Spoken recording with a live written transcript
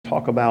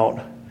talk about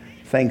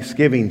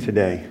Thanksgiving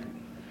today.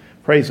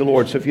 Praise the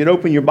Lord. So if you'd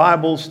open your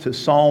Bibles to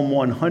Psalm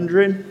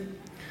 100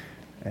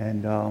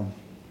 and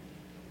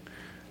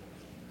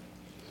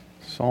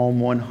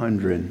Psalm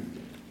 100.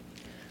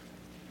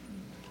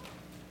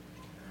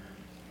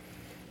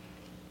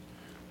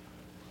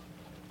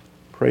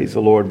 Praise the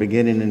Lord,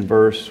 beginning in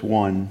verse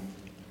 1.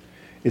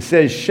 It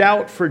says,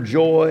 "Shout for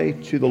joy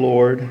to the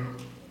Lord,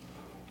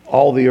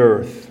 all the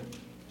earth.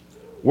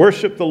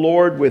 Worship the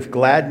Lord with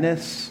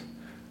gladness.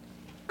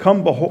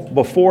 Come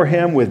before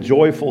him with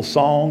joyful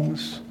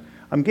songs."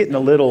 I'm getting a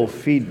little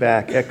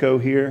feedback echo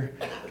here.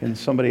 Can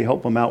somebody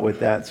help them out with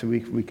that so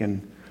we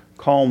can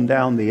calm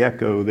down the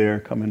echo there?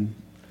 Come and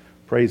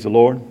praise the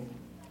Lord.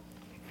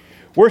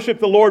 Worship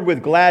the Lord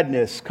with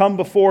gladness. Come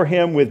before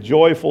him with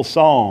joyful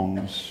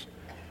songs.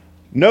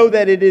 Know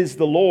that it is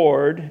the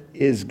Lord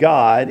is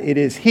God. It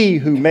is he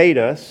who made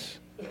us,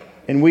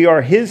 and we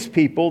are his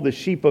people, the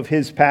sheep of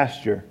his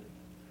pasture.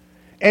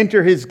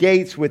 Enter his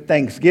gates with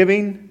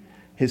thanksgiving,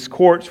 his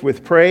courts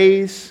with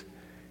praise.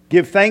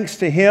 Give thanks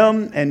to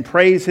him and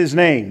praise his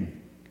name.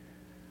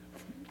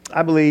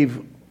 I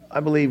believe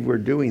we're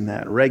doing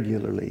that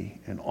regularly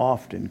and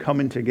often,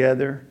 coming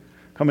together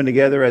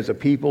as a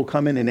people,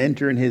 coming and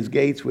entering his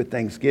gates with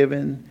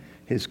thanksgiving,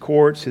 his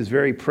courts, his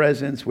very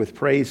presence with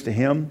praise to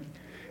him.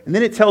 And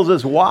then it tells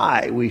us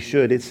why we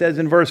should. It says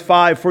in verse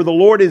 5, "For the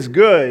Lord is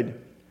good,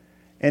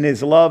 and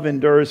his love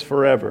endures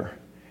forever.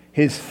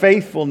 His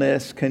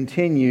faithfulness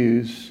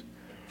continues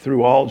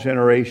through all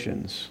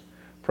generations."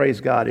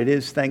 Praise God. It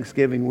is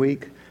Thanksgiving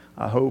week.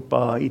 I hope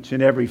each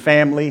and every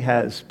family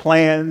has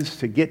plans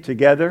to get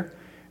together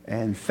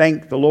and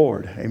thank the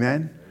Lord.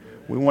 Amen.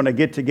 We want to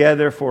get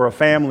together for a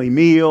family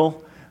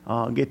meal.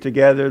 Get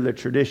together. The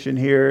tradition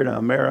here in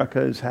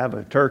America is have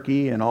a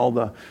turkey and all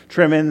the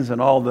trimmings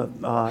and all the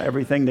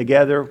everything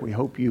together. We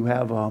hope you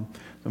have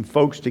some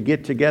folks to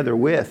get together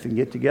with and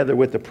get together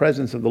with the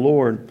presence of the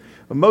Lord.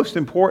 But most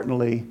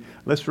importantly,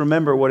 let's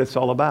remember what it's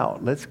all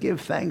about. Let's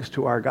give thanks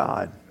to our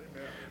God.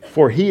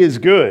 For he is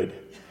good.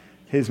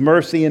 His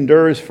mercy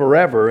endures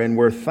forever, and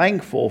we're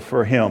thankful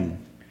for him.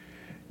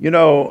 You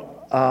know,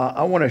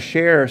 I want to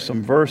share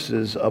some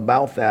verses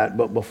about that.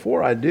 But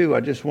before I do, I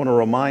just want to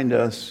remind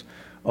us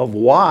of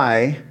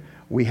why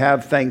we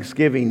have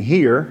Thanksgiving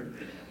here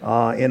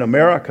in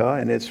America,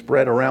 and it's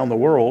spread around the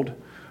world.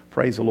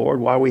 Praise the Lord.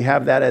 Why we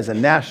have that as a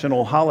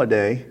national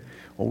holiday.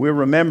 Well, we're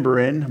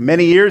remembering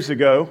many years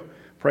ago,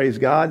 praise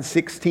God,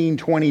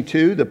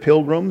 1622, the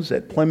Pilgrims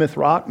at Plymouth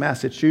Rock,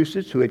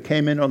 Massachusetts, who had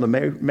came in on the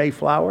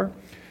Mayflower.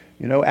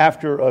 You know,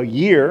 after a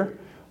year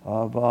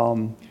of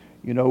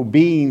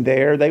being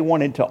there, they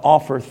wanted to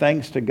offer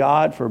thanks to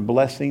God for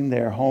blessing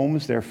their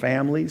homes, their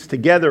families.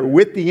 Together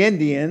with the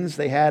Indians,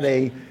 they had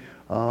a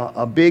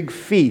big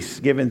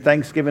feast giving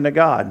thanksgiving to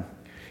God.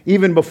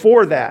 Even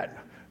before that,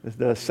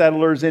 the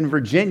settlers in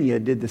Virginia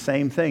did the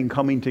same thing,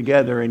 coming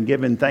together and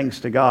giving thanks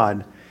to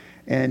God.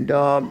 And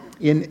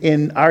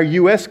in our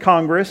U.S.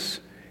 Congress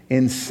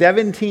in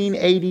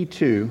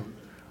 1782,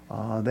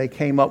 they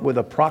came up with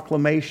a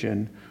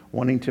proclamation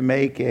wanting to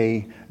make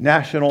a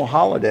national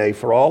holiday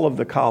for all of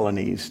the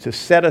colonies to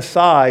set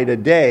aside a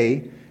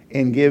day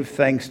and give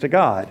thanks to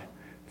God.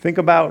 Think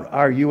about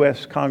our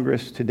U.S.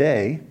 Congress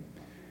today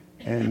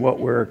and what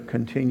we're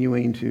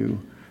continuing to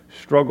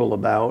struggle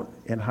about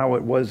and how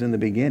it was in the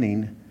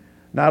beginning.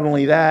 Not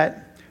only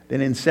that, then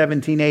in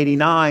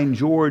 1789,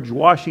 George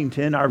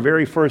Washington, our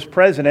very first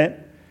president,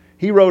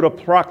 he wrote a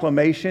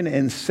proclamation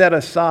and set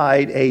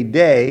aside a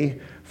day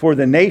for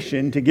the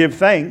nation to give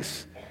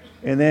thanks.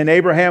 And then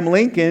Abraham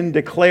Lincoln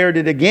declared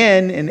it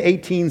again in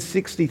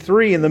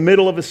 1863 in the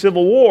middle of a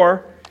civil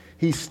war.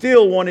 He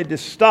still wanted to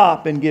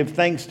stop and give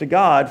thanks to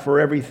God for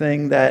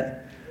everything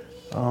that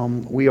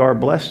we are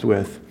blessed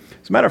with.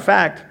 As a matter of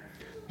fact,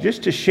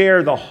 just to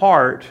share the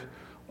heart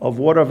of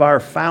one of our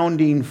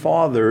founding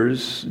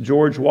fathers,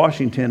 George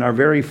Washington, our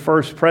very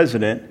first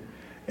president,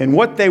 and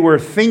what they were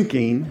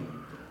thinking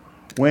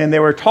when they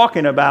were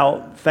talking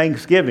about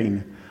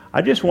Thanksgiving.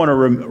 I just want to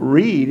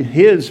read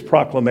his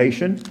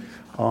proclamation.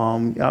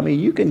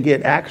 You can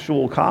get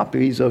actual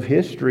copies of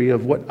history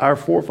of what our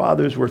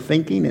forefathers were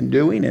thinking and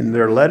doing in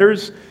their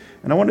letters.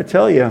 And I want to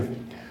tell you,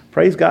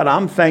 praise God,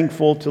 I'm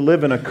thankful to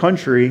live in a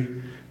country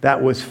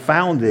that was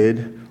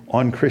founded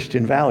on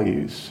Christian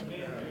values.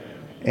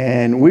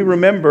 And we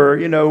remember,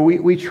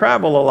 we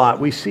travel a lot.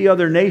 We see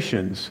other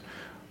nations.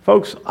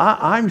 Folks,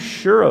 I'm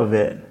sure of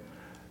it.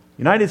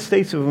 United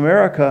States of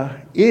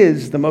America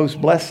is the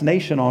most blessed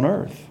nation on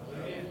earth.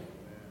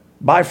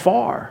 By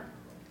far.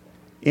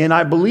 And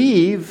I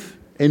believe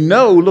and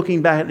know,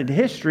 looking back at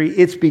history,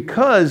 it's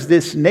because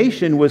this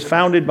nation was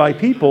founded by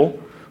people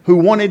who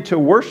wanted to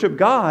worship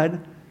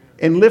God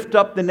and lift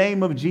up the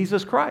name of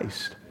Jesus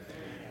Christ.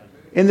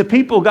 And the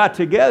people got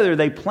together,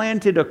 they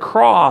planted a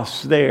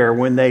cross there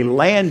when they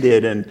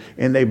landed,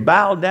 and they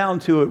bowed down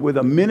to it with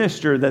a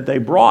minister that they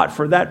brought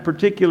for that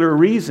particular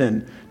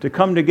reason, to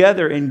come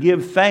together and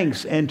give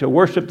thanks and to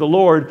worship the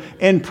Lord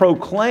and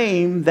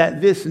proclaim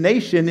that this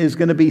nation is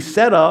going to be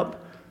set up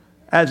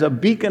as a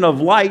beacon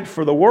of light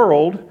for the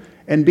world,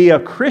 and be a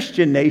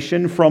Christian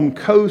nation from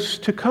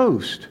coast to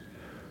coast.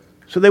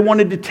 So they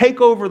wanted to take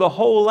over the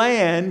whole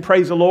land,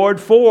 praise the Lord,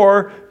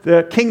 for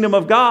the kingdom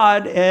of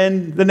God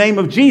and the name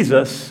of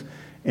Jesus.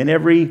 And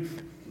every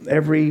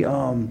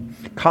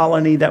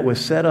colony that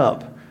was set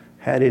up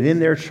had it in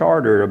their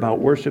charter about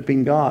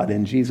worshiping God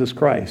and Jesus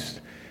Christ.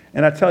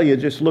 And I tell you,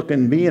 just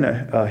looking, being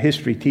a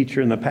history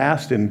teacher in the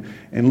past and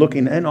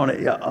looking in on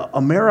it,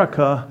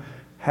 America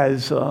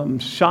has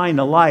shined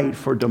a light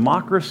for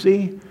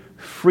democracy,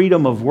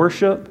 freedom of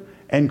worship,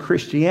 and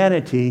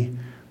Christianity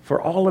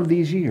for all of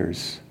these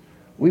years.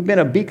 We've been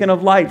a beacon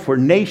of light for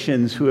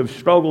nations who have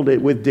struggled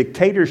with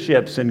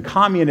dictatorships and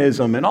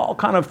communism and all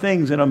kind of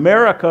things. And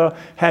America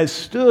has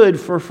stood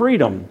for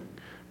freedom.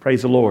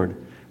 Praise the Lord.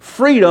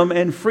 Freedom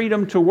and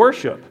freedom to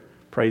worship.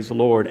 Praise the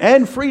Lord.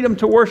 And freedom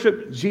to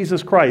worship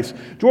Jesus Christ.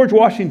 George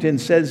Washington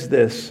says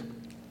this: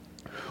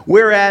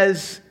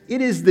 whereas it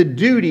is the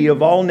duty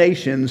of all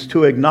nations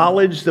to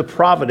acknowledge the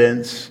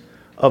providence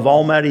of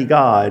Almighty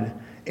God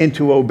and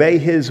to obey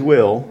His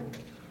will,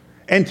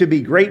 and to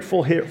be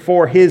grateful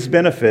for His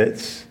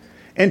benefits,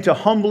 and to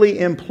humbly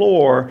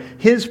implore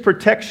His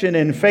protection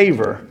and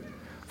favor.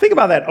 Think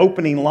about that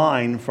opening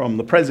line from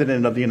the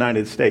President of the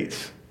United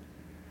States.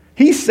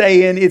 He's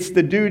saying it's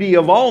the duty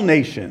of all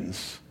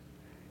nations.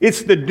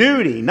 It's the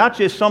duty, not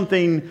just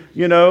something,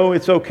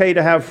 it's okay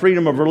to have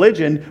freedom of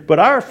religion, but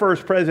our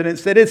first president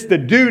said it's the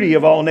duty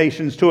of all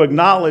nations to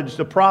acknowledge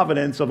the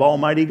providence of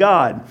Almighty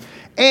God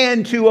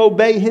and to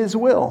obey His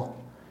will.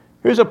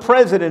 Here's a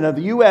president of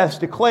the U.S.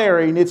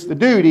 declaring it's the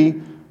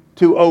duty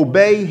to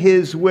obey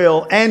His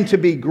will and to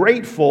be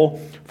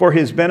grateful for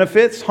His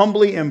benefits,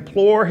 humbly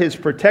implore His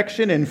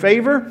protection and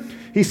favor.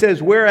 He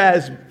says,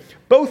 whereas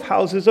both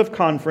houses of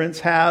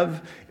conference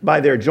have, by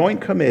their joint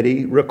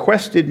committee,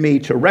 requested me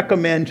to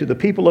recommend to the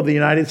people of the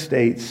United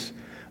States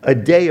a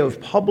day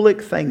of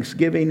public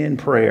thanksgiving and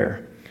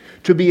prayer,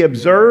 to be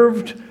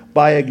observed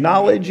by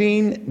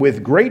acknowledging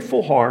with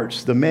grateful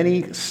hearts the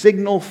many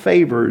signal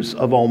favors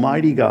of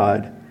Almighty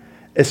God,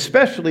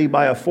 especially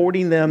by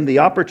affording them the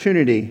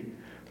opportunity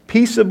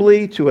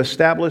peaceably to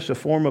establish a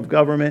form of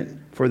government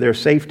for their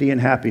safety and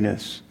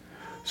happiness.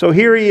 So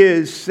here he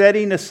is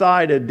setting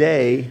aside a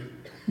day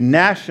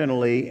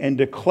nationally and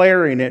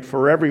declaring it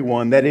for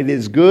everyone that it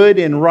is good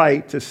and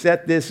right to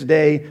set this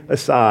day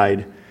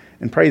aside.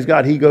 And praise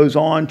God, he goes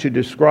on to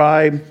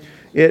describe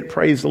it,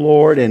 praise the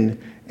Lord. And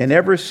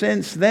ever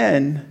since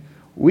then,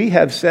 we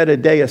have set a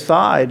day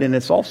aside, and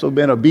it's also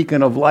been a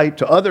beacon of light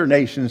to other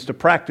nations to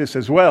practice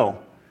as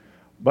well.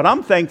 But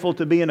I'm thankful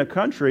to be in a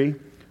country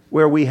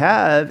where we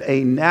have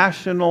a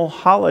national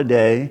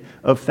holiday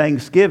of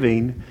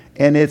Thanksgiving,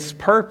 and its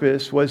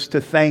purpose was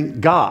to thank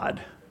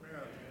God,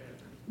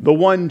 the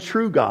one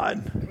true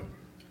God,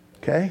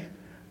 okay,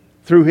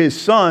 through His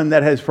Son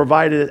that has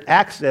provided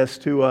access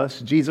to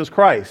us, Jesus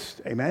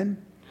Christ.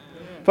 Amen?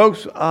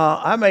 Folks,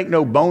 I make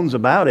no bones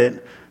about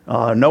it,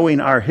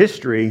 knowing our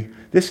history,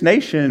 this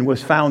nation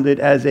was founded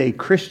as a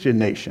Christian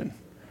nation.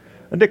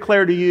 I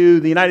declare to you,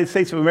 the United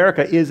States of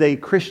America is a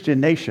Christian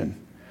nation.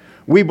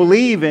 We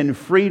believe in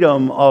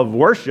freedom of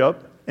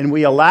worship, and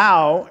we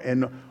allow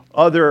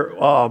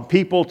other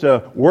people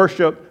to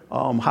worship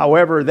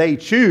however they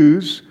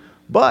choose,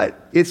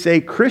 but it's a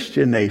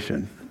Christian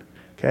nation,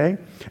 okay?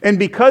 And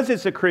because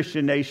it's a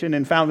Christian nation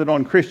and founded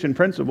on Christian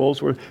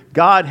principles, where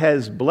God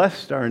has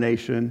blessed our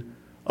nation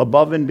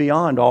above and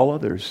beyond all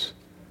others.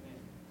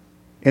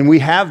 And we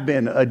have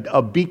been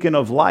a beacon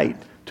of light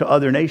to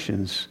other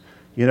nations,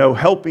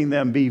 helping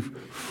them be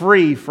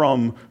free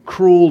from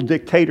cruel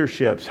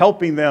dictatorships,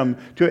 helping them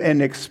to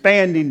an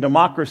expanding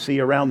democracy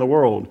around the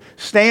world,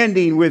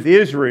 standing with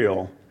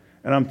Israel.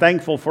 And I'm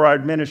thankful for our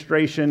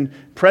administration,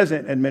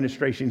 present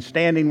administration,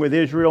 standing with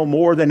Israel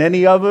more than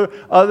any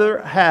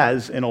other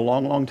has in a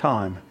long, long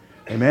time.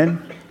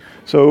 Amen?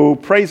 So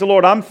praise the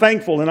Lord. I'm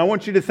thankful, and I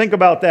want you to think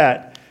about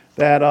that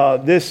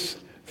this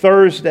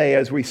Thursday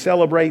as we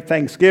celebrate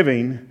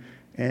Thanksgiving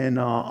and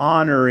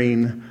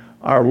honoring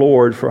our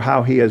Lord for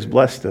how He has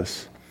blessed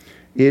us.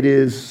 It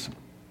is,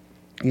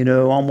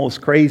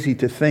 almost crazy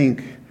to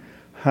think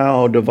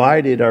how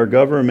divided our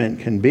government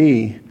can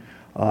be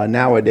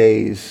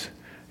nowadays.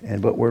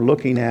 But we're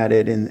looking at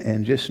it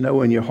and just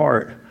know in your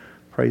heart,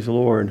 praise the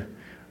Lord,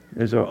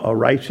 there's a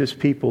righteous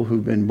people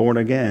who've been born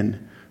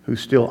again who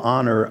still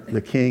honor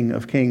the King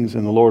of Kings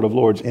and the Lord of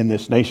Lords in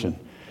this nation.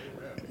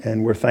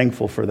 And we're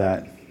thankful for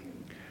that.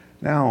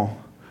 Now,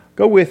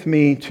 go with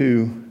me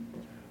to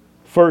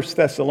 1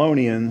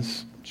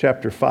 Thessalonians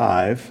chapter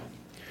 5.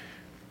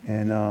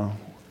 And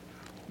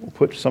we'll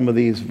put some of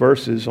these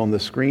verses on the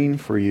screen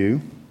for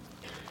you.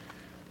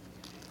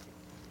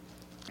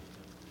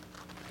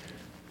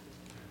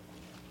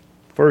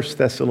 1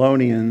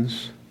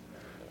 Thessalonians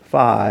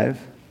 5.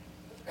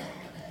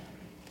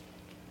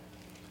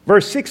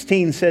 Verse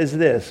 16 says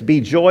this: be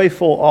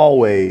joyful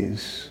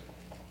always,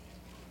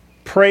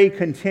 pray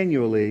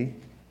continually,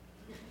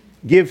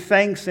 give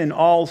thanks in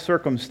all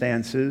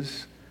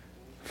circumstances,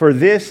 for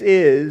this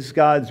is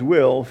God's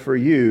will for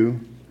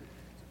you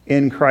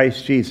in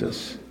Christ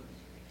Jesus.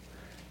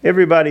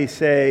 Everybody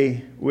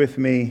say with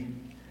me,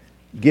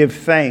 give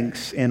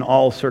thanks in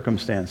all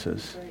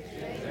circumstances.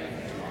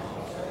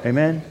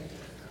 Amen.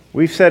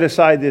 We've set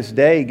aside this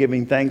day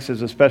giving thanks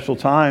as a special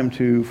time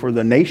for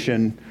the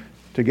nation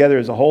together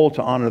as a whole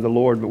to honor the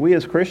Lord. But we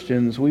as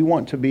Christians, we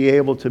want to be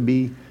able to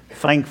be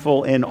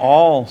thankful in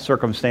all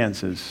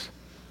circumstances.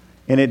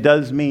 And it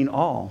does mean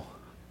all.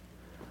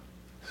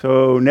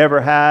 So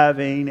never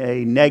having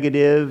a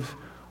negative,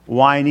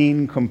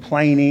 whining,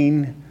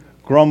 complaining,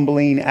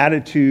 grumbling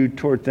attitude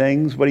toward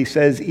things. But he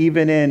says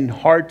even in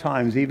hard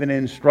times, even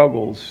in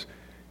struggles,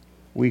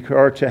 we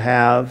are to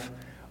have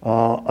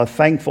a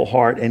thankful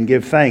heart and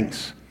give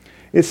thanks.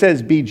 It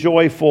says, be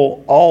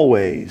joyful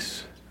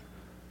always.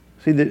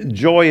 See, the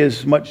joy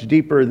is much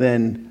deeper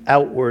than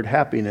outward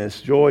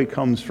happiness. Joy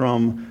comes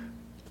from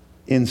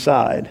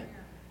inside.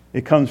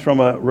 It comes from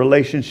a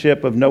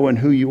relationship of knowing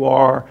who you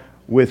are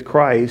with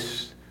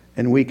Christ,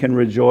 and we can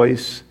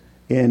rejoice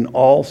in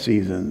all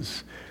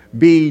seasons.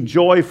 Be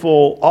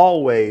joyful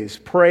always.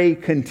 Pray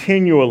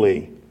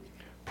continually.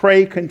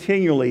 Pray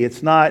continually.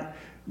 It's not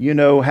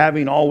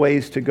having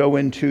always to go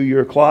into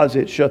your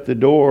closet, shut the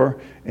door,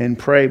 and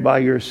pray by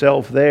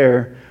yourself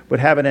there, but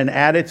having an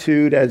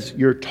attitude as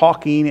you're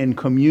talking and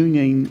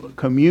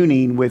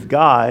communing with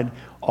God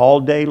all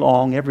day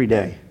long, every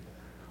day.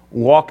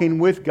 Walking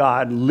with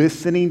God,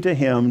 listening to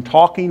Him,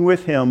 talking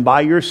with Him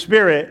by your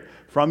Spirit,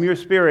 from your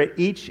Spirit,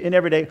 each and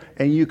every day,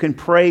 and you can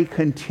pray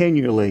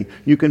continually.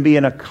 You can be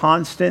in a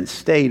constant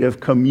state of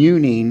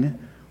communing,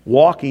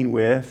 walking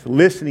with,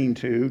 listening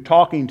to,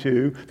 talking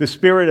to the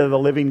Spirit of the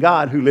living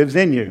God who lives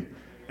in you.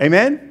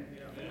 Amen?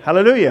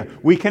 Hallelujah.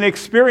 We can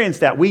experience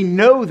that. We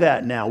know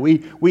that now.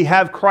 We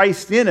have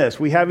Christ in us.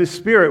 We have His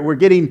Spirit. We're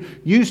getting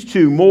used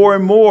to more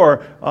and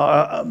more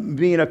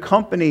being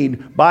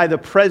accompanied by the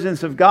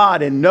presence of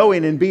God and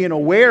knowing and being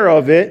aware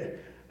of it.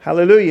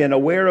 Hallelujah. And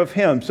aware of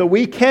Him. So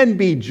we can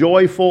be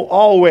joyful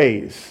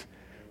always.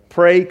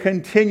 Pray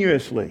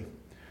continuously.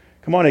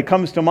 Come on, it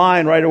comes to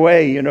mind right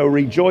away,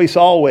 rejoice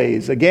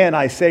always. Again,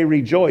 I say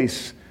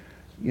rejoice.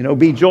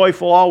 Be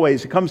joyful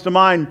always. It comes to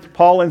mind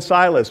Paul and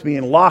Silas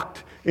being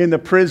locked in the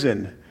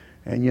prison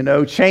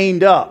and,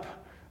 chained up.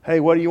 Hey,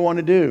 what do you want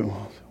to do?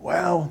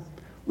 Well,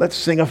 let's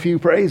sing a few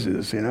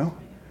praises, And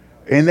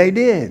they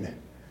did.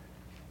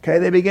 Okay,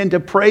 they begin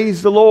to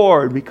praise the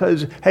Lord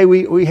because, hey,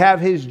 we have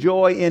His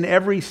joy in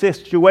every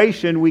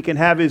situation. We can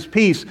have His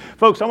peace.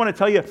 Folks, I want to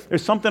tell you,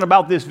 there's something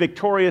about this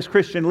victorious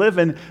Christian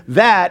living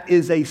that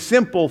is a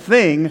simple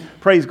thing,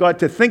 praise God,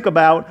 to think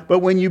about. But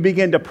when you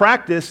begin to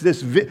practice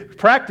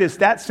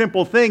that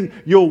simple thing,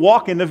 you'll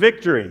walk in the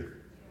victory.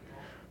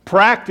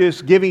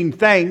 Practice giving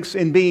thanks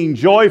and being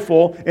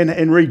joyful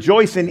and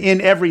rejoicing in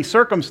every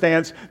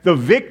circumstance. The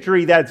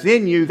victory that's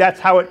in you, that's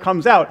how it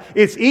comes out.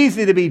 It's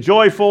easy to be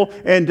joyful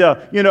and,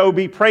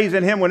 be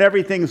praising Him when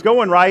everything's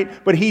going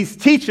right. But He's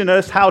teaching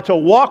us how to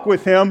walk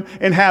with Him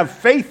and have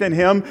faith in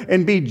Him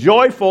and be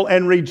joyful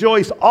and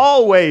rejoice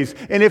always.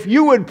 And if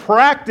you would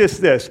practice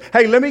this,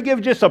 hey, let me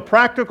give just a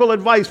practical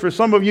advice for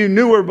some of you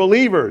newer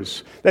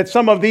believers that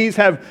some of these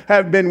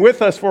have been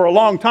with us for a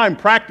long time.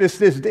 Practice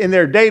this in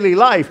their daily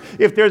life.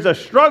 If there's a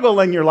struggle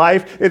in your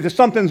life, if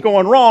something's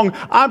going wrong,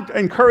 I'm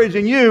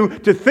encouraging you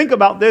to think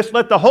about this.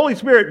 Let the Holy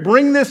Spirit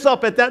bring this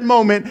up at that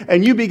moment,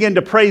 and you begin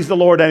to praise the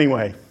Lord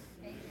anyway.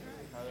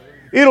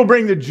 It'll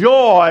bring the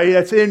joy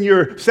that's in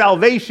your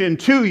salvation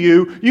to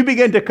you. You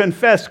begin to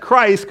confess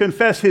Christ,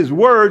 confess His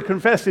Word,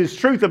 confess His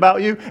truth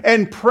about you,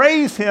 and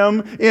praise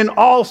Him in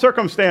all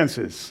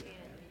circumstances.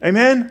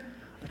 Amen?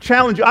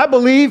 Challenge you. I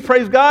believe,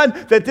 praise God,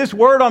 that this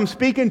word I'm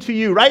speaking to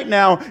you right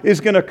now is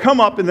going to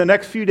come up in the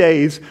next few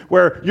days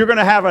where you're going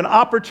to have an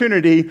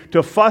opportunity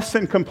to fuss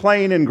and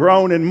complain and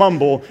groan and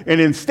mumble.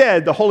 And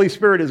instead, the Holy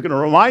Spirit is going to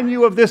remind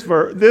you of this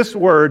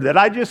word that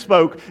I just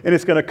spoke, and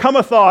it's going to come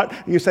a thought,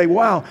 and you say,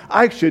 wow,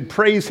 I should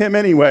praise Him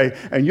anyway.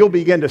 And you'll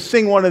begin to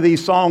sing one of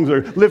these songs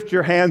or lift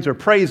your hands or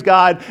praise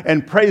God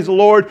and praise the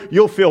Lord.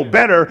 You'll feel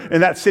better,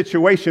 and that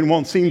situation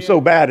won't seem so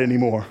bad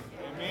anymore.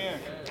 Amen.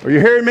 Are you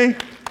hearing me?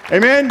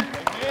 Amen?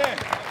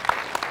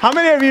 How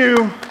many of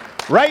you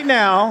right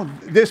now,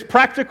 this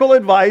practical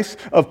advice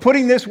of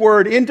putting this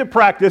word into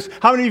practice,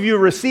 how many of you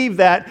receive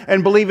that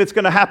and believe it's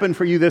going to happen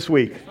for you this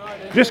week?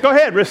 Just go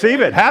ahead, receive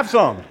it. Have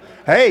some.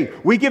 Hey,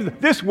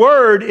 this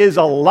word is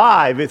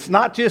alive. It's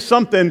not just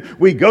something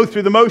we go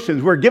through the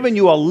motions. We're giving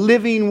you a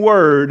living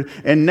word,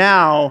 and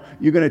now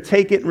you're going to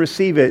take it and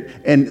receive it,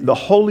 and the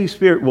Holy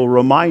Spirit will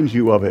remind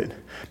you of it.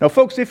 Now,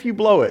 folks, if you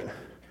blow it,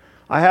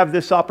 I have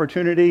this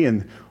opportunity,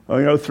 and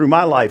through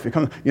my life, it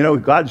comes,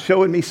 God's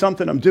showing me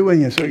something I'm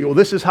doing, and so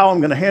this is how I'm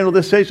going to handle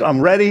this situation.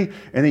 I'm ready,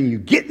 and then you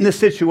get in the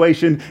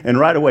situation, and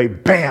right away,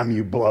 bam,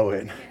 you blow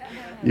it.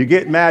 You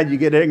get mad, you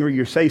get angry,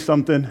 you say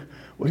something.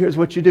 Well, here's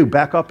what you do.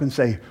 Back up and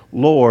say,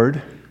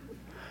 Lord,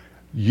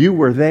 you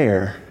were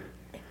there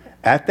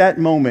at that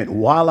moment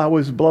while I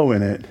was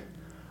blowing it.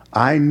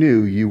 I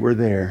knew you were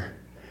there,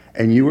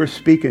 and you were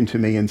speaking to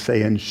me and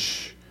saying,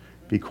 shh,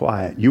 be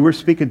quiet. You were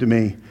speaking to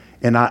me.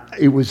 And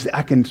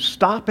I can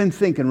stop and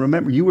think and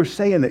remember, you were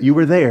saying that you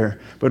were there,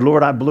 but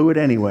Lord, I blew it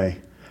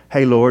anyway.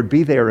 Hey, Lord,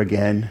 be there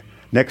again.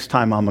 Next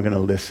time I'm going to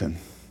listen.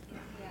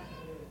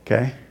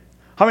 Okay?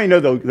 How many know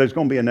there's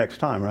going to be a next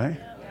time, right?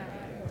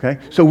 Okay?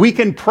 So we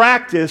can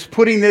practice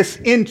putting this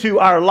into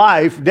our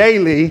life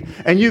daily,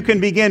 and you can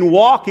begin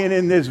walking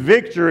in this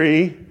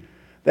victory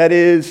that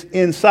is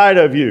inside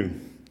of you.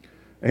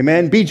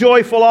 Amen? Be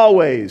joyful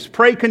always.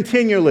 Pray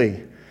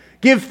continually.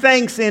 Give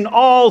thanks in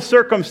all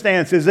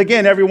circumstances.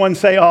 Again, everyone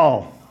say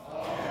all.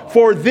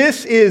 For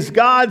this is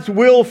God's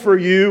will for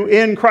you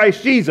in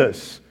Christ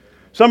Jesus.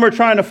 Some are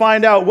trying to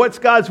find out, what's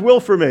God's will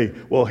for me?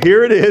 Well,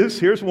 here it is.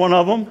 Here's one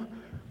of them.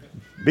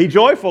 Be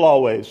joyful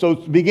always. So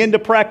begin to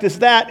practice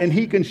that, and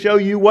He can show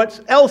you what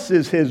else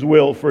is His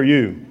will for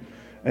you.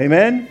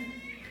 Amen?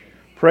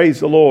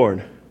 Praise the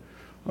Lord.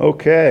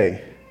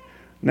 Okay.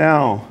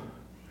 Now,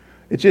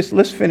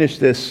 let's finish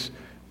the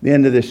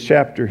end of this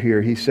chapter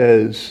here. He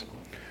says,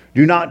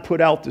 do not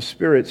put out the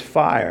Spirit's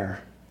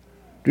fire.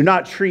 Do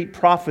not treat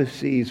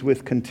prophecies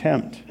with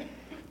contempt.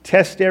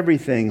 Test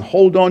everything.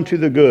 Hold on to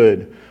the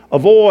good.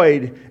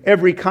 Avoid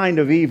every kind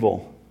of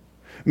evil.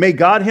 May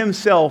God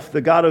Himself, the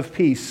God of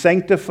peace,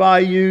 sanctify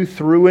you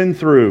through and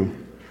through.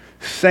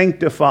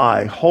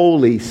 Sanctify,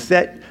 holy,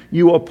 set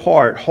you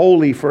apart,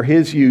 holy for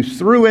His use.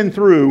 Through and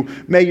through,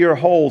 may your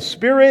whole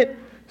spirit,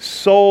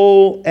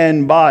 soul,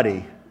 and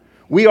body.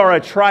 We are a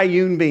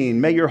triune being.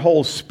 May your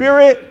whole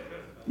spirit,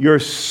 your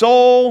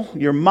soul,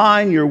 your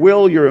mind, your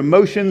will, your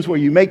emotions, where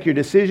you make your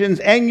decisions,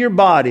 and your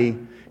body,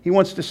 He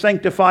wants to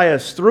sanctify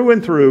us through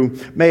and through.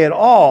 May it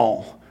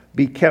all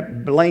be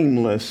kept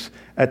blameless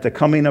at the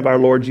coming of our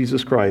Lord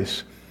Jesus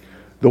Christ.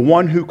 The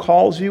one who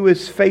calls you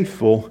is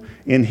faithful,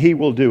 and He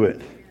will do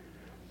it.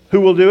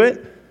 Who will do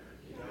it?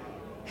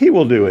 He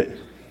will do it.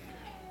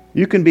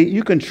 You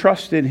can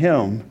trust in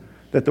Him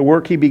that the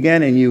work He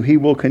began in you, He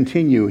will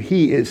continue.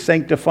 He is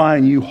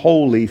sanctifying you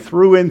wholly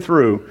through and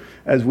through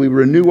as we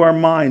renew our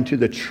mind to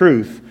the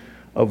truth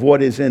of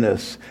what is in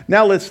us.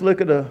 Now let's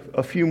look at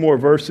a few more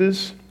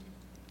verses.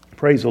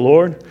 Praise the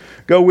Lord.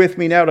 Go with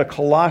me now to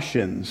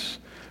Colossians.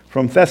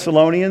 From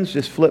Thessalonians,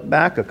 just flip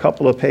back a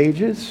couple of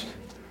pages.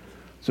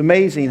 It's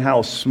amazing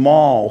how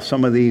small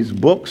some of these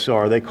books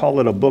are. They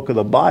call it a book of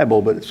the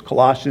Bible, but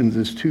Colossians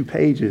is 2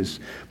 pages.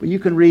 But you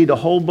can read the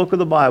whole book of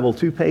the Bible,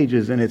 2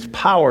 pages, and it's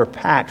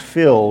power-packed,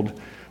 filled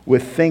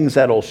with things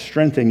that will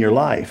strengthen your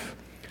life.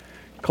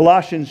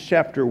 Colossians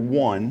chapter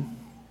 1,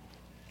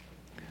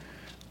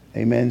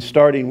 amen,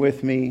 starting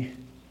with me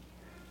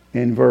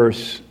in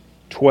verse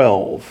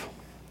 12.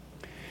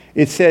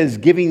 It says,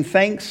 giving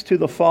thanks to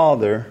the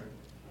Father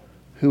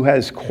who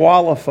has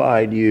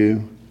qualified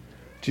you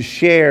to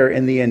share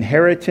in the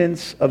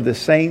inheritance of the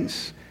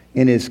saints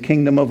in His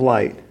kingdom of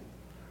light.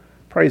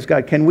 Praise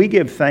God. Can we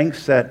give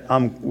thanks that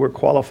we're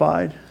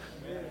qualified?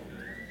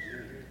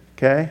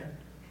 Okay?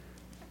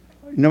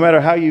 No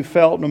matter how you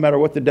felt, no matter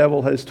what the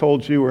devil has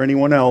told you or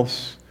anyone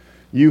else,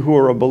 you who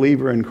are a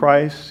believer in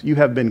Christ, you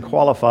have been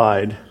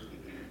qualified.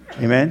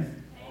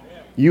 Amen?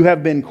 You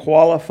have been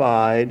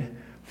qualified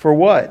for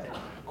what?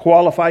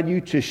 Qualified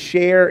you to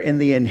share in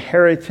the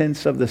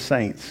inheritance of the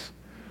saints.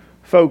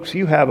 Folks,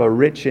 you have a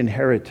rich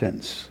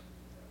inheritance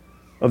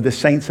of the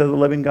saints of the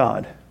living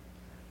God.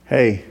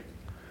 Hey,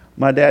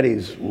 my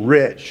daddy's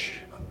rich.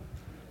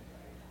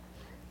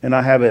 And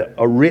I have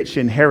a rich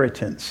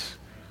inheritance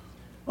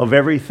of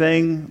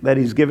everything that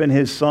He's given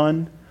His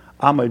Son.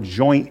 I'm a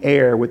joint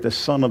heir with the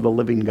Son of the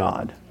living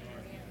God.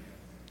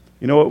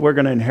 You know what we're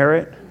going to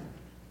inherit?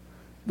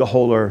 The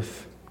whole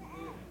earth.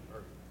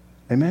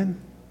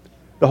 Amen?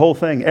 The whole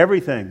thing,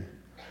 everything.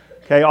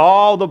 Okay,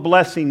 all the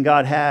blessing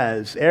God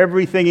has,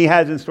 everything He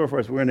has in store for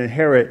us, we're going to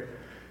inherit.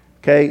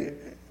 Okay,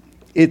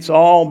 it's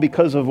all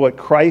because of what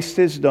Christ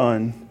has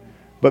done,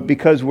 but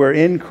because we're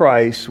in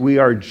Christ, we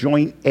are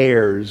joint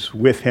heirs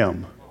with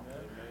Him.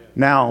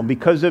 Now,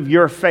 because of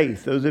your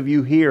faith, those of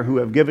you here who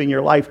have given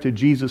your life to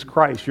Jesus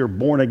Christ, you're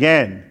born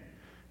again.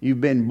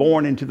 You've been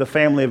born into the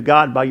family of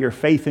God by your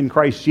faith in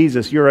Christ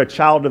Jesus. You're a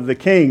child of the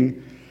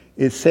King.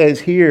 It says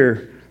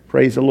here,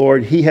 praise the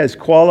Lord, He has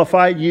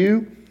qualified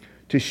you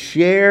to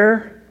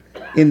share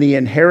in the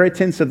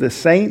inheritance of the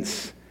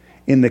saints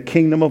in the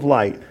kingdom of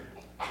light.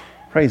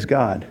 Praise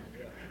God.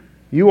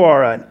 You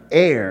are an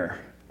heir.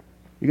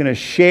 You're going to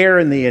share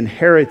in the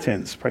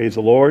inheritance. Praise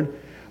the Lord.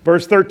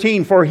 Verse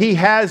 13, for He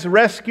has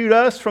rescued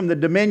us from the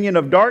dominion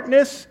of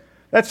darkness.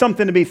 That's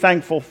something to be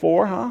thankful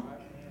for, huh?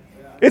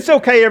 It's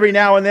okay every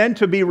now and then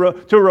to be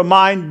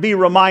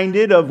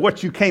reminded of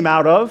what you came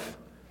out of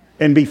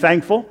and be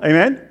thankful.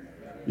 Amen?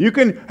 You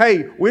can,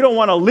 hey, we don't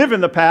want to live in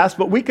the past,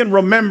 but we can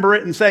remember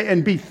it and say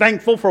and be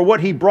thankful for what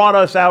He brought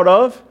us out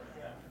of.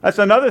 That's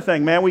another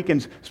thing, man. We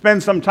can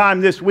spend some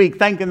time this week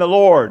thanking the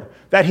Lord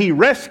that He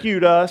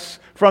rescued us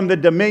from the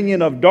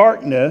dominion of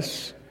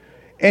darkness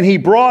and He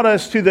brought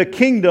us to the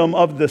kingdom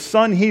of the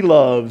Son He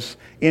loves,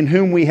 in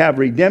whom we have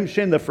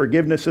redemption, the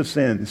forgiveness of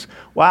sins.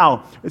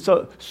 Wow.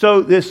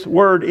 So this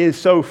word is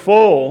so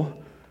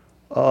full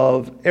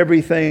of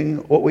everything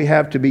what we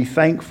have to be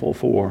thankful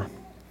for.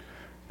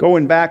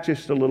 Going back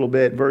just a little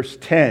bit, verse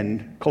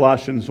 10,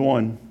 Colossians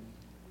 1.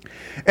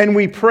 And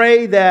we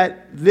pray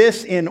that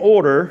this in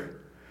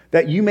order,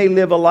 that you may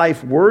live a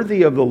life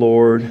worthy of the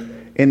Lord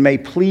and may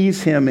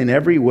please Him in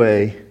every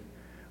way,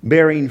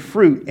 bearing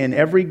fruit in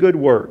every good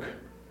work,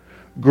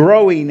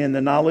 growing in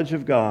the knowledge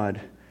of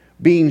God,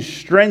 being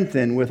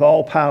strengthened with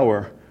all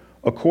power,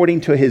 according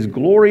to his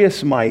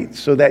glorious might,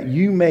 so that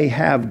you may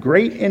have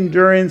great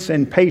endurance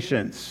and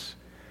patience,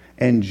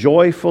 and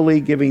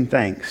joyfully giving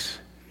thanks.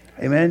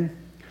 Amen?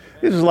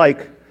 This is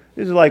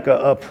like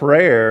a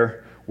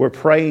prayer. We're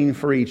praying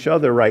for each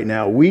other right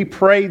now. We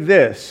pray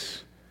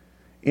this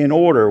in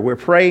order. We're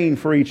praying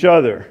for each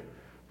other.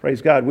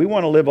 Praise God. We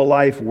want to live a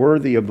life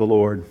worthy of the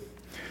Lord.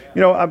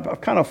 You know, I've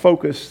kind of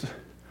focused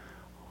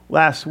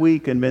last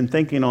week and been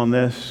thinking on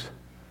this.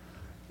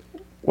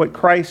 What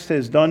Christ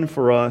has done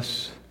for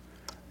us.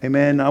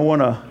 Amen. I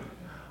want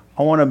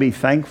to be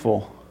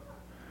thankful.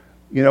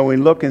 You know, we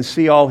look and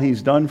see all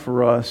he's done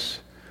for us.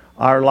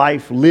 Our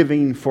life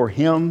living for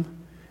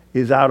him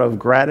is out of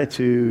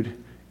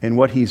gratitude in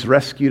what he's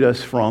rescued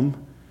us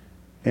from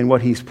and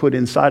what he's put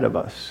inside of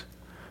us.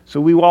 So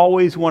we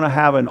always want to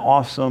have an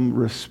awesome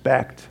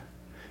respect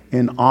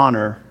and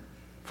honor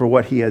for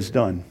what he has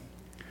done.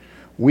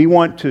 We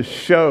want to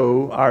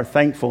show our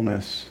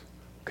thankfulness.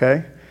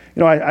 Okay? You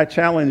know, I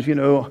challenge,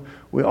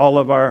 with all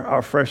of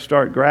our Fresh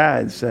Start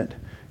grads that,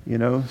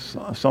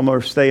 some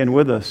are staying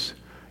with us.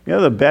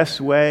 The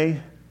best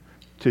way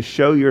to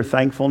show your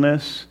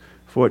thankfulness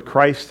for what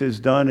Christ has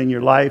done in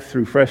your life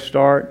through Fresh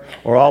Start,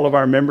 or all of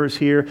our members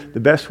here, the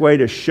best way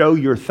to show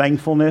your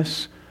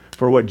thankfulness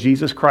for what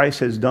Jesus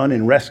Christ has done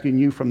in rescuing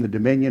you from the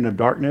dominion of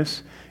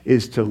darkness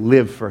is to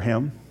live for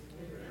him.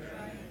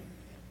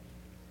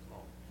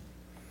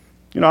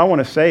 I want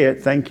to say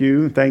it, thank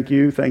you, thank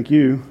you, thank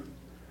you.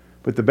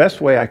 But the best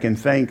way I can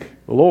thank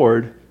the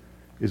Lord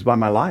is by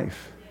my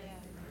life.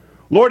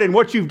 Lord, in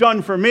what you've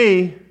done for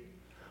me,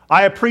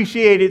 I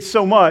appreciate it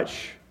so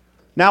much.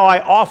 Now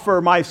I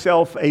offer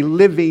myself a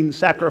living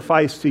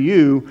sacrifice to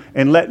you,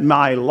 and let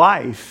my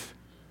life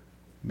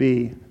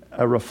be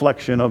a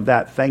reflection of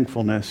that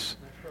thankfulness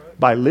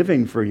by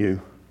living for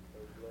you.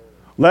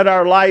 Let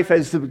our life,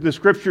 as the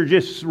scripture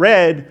just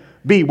read,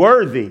 be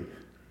worthy.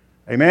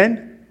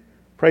 Amen?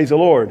 Praise the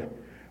Lord.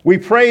 We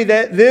pray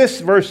that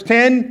this, verse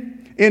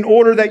 10, in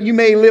order that you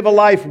may live a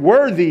life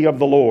worthy of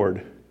the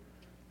Lord.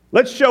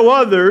 Let's show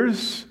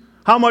others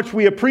how much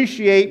we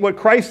appreciate what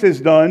Christ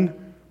has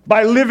done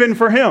by living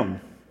for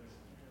him.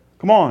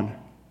 Come on.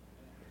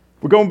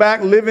 We're going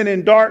back living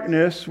in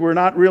darkness. We're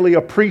not really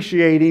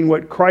appreciating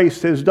what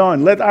Christ has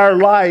done. Let our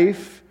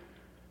life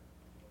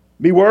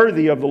be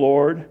worthy of the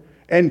Lord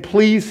and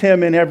please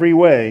him in every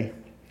way.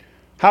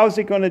 How is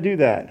he going to do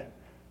that?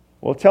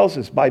 Well, it tells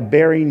us by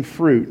bearing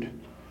fruit.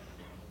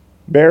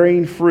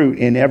 Bearing fruit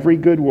in every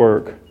good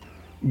work,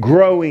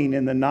 growing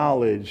in the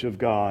knowledge of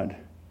God.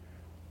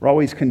 We're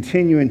always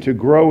continuing to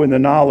grow in the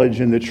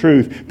knowledge and the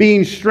truth,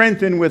 being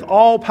strengthened with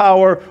all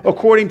power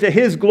according to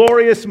his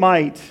glorious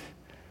might.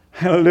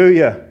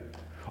 Hallelujah.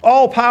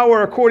 All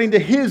power according to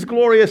his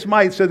glorious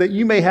might, so that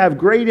you may have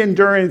great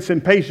endurance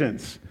and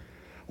patience.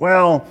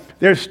 Well,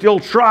 there's still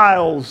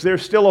trials.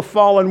 There's still a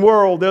fallen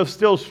world. There's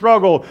still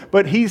struggle.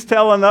 But he's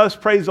telling us,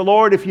 praise the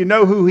Lord, if you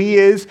know who he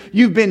is,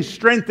 you've been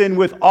strengthened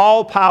with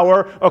all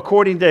power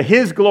according to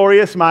his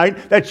glorious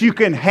might, that you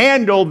can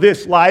handle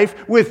this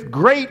life with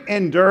great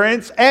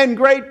endurance and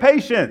great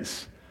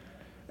patience.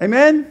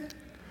 Amen?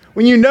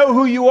 When you know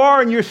who you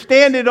are and you're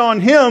standing on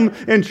him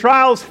and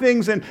trials,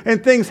 things and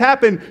things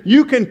happen,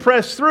 you can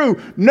press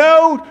through.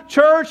 No,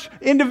 church,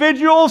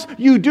 individuals,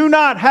 you do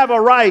not have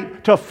a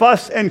right to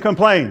fuss and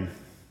complain.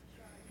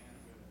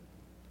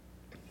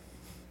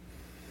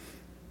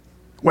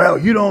 Well,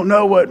 you don't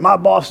know what my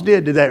boss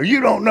did today, or you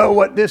don't know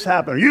what this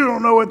happened, or you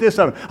don't know what this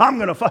happened. I'm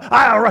gonna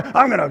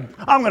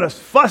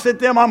fuss at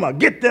them. I'm gonna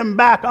get them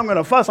back. I'm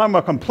gonna fuss. I'm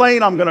gonna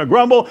complain. I'm gonna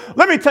grumble.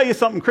 Let me tell you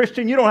something,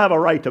 Christian. You don't have a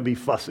right to be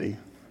fussy,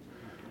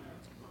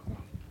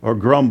 or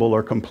grumble,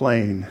 or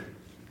complain.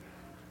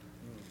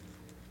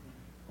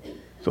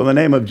 So in the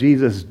name of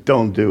Jesus,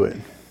 don't do it.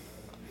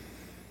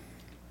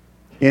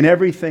 In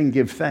everything,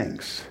 give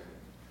thanks.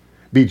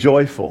 Be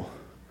joyful.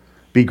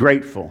 Be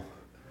grateful.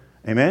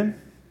 Amen?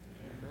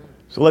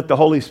 So let the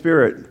Holy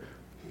Spirit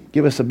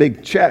give us a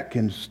big check,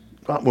 and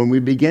when we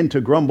begin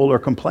to grumble or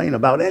complain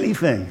about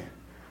anything,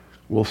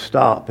 we'll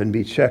stop and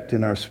be checked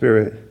in our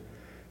spirit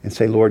and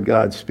say, Lord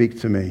God, speak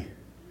to me,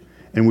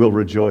 and we'll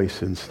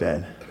rejoice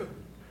instead.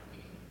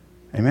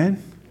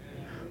 Amen?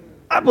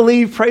 I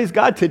believe, praise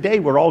God, today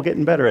we're all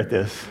getting better at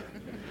this.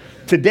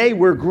 Today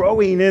we're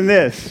growing in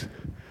this.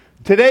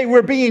 Today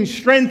we're being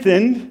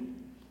strengthened.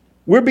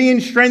 We're being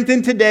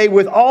strengthened today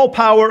with all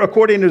power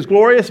according to his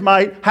glorious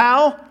might.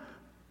 How?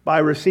 By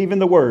receiving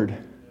the word.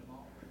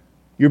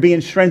 You're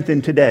being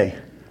strengthened today.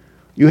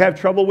 You have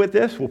trouble with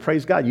this? Well,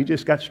 praise God, you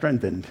just got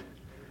strengthened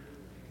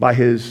by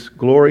his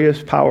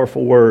glorious,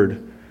 powerful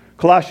word.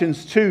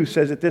 Colossians 2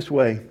 says it this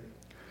way.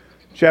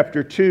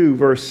 Chapter 2,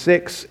 verse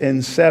 6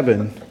 and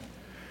 7.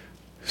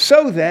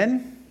 So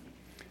then,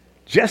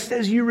 just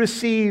as you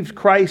received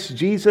Christ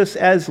Jesus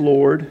as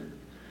Lord,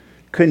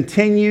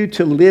 continue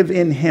to live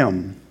in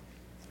him.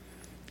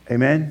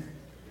 Amen?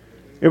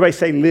 Everybody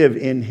say, live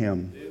in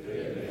him.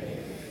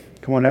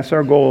 Come on, that's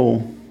our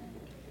goal.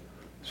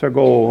 It's our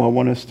goal. I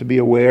want us to be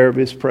aware of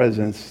His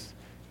presence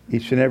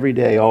each and every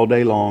day, all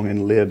day long,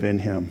 and live in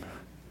Him.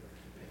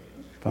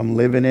 If I'm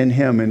living in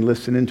Him and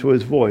listening to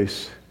His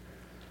voice,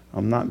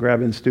 I'm not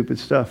grabbing stupid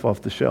stuff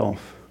off the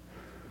shelf,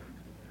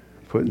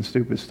 putting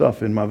stupid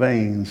stuff in my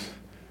veins.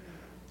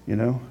 You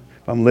know,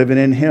 if I'm living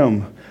in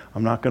Him,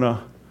 I'm not going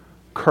to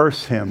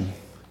curse Him.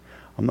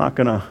 I'm not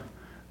going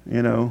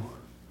to,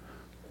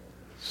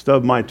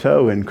 stub my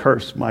toe and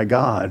curse my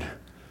God.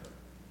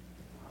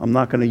 I'm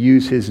not going to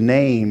use His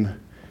name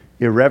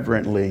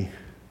irreverently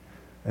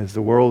as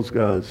the world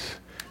does.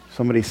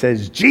 Somebody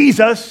says,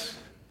 Jesus,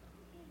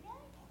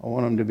 I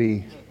want them to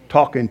be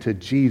talking to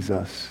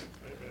Jesus.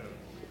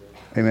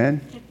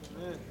 Amen?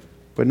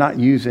 But not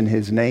using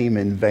His name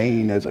in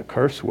vain as a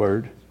curse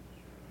word.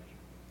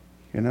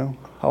 You know,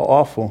 how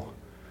awful.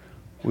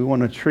 We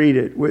want to treat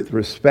it with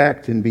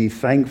respect and be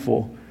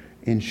thankful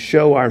and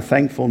show our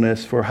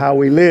thankfulness for how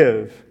we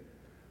live.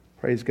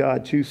 Praise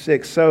God.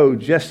 2:6. So,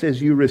 just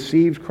as you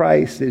received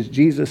Christ as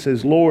Jesus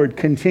as Lord,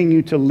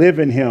 continue to live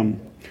in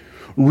Him,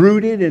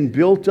 rooted and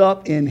built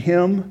up in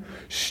Him,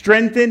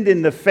 strengthened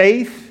in the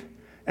faith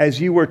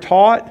as you were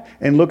taught.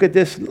 And look at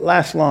this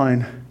last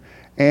line.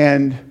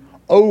 And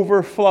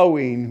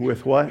overflowing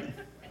with what?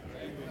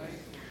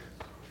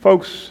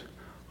 Folks,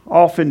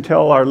 often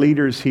tell our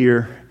leaders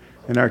here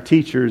and our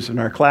teachers and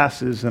our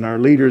classes and our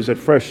leaders at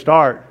Fresh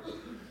Start,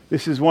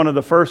 this is one of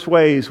the first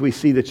ways we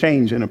see the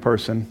change in a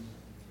person.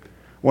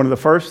 One of the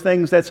first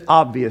things that's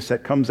obvious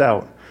that comes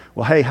out.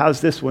 Well, hey,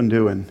 how's this one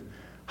doing?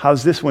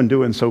 How's this one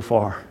doing so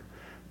far?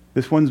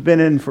 This one's been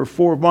in for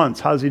 4 months.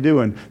 How's he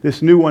doing?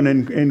 This new one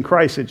in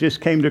Christ that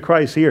just came to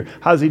Christ here.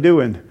 How's he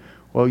doing?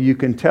 Well, you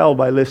can tell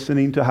by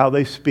listening to how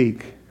they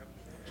speak.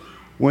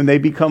 When they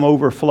become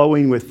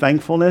overflowing with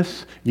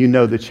thankfulness, you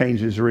know the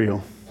change is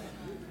real.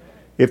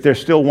 If they're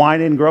still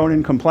whining,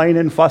 groaning,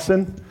 complaining,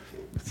 fussing,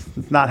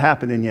 it's not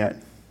happening yet.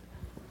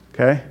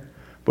 Okay?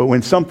 But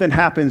when something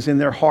happens in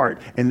their heart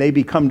and they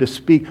begin to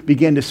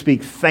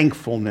speak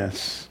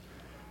thankfulness,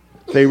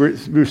 they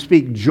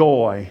speak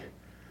joy,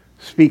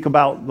 speak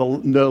about the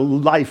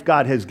life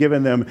God has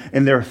given them,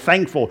 and they're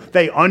thankful.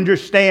 They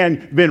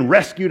understand, been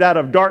rescued out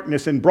of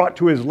darkness and brought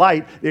to His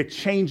light. It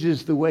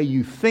changes the way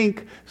you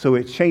think, so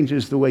it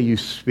changes the way you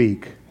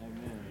speak.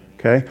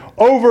 Okay?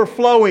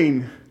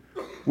 Overflowing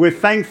with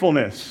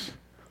thankfulness.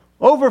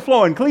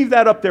 Overflowing. Leave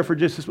that up there for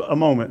just a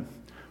moment.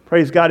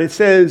 Praise God. It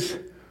says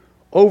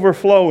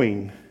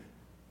overflowing.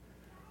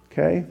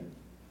 Okay?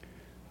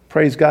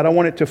 Praise God. I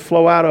want it to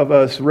flow out of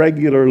us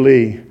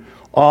regularly,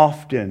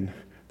 often.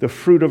 The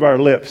fruit of our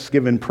lips,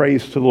 giving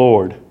praise to the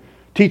Lord.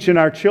 Teaching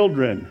our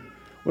children.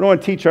 We don't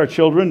want to teach our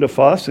children to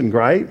fuss and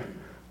gripe.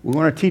 We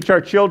want to teach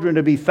our children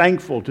to be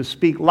thankful, to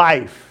speak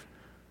life,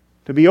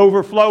 to be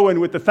overflowing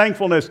with the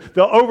thankfulness.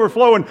 The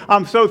overflowing,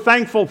 I'm so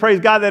thankful, praise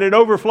God, that it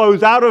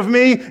overflows out of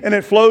me and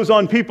it flows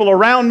on people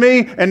around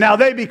me, and now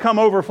they become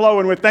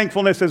overflowing with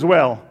thankfulness as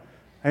well.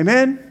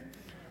 Amen?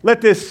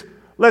 Let this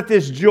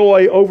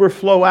joy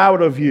overflow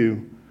out of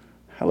you.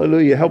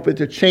 Hallelujah. Help it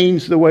to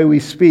change the way we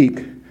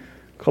speak.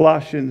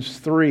 Colossians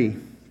 3.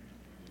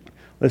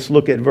 Let's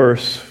look at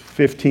verse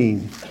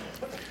 15.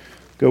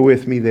 Go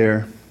with me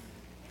there.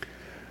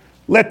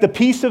 Let the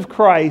peace of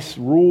Christ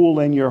rule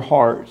in your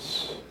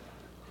hearts.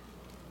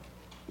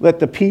 Let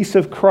the peace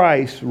of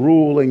Christ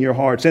rule in your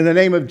hearts. In the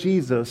name of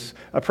Jesus,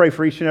 I pray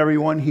for each and every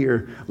one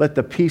here. Let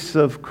the peace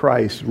of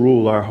Christ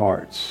rule our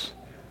hearts.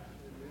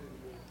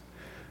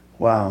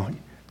 Wow.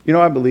 You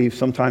know, I believe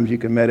sometimes you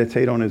can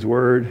meditate on His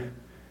Word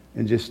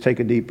and just take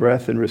a deep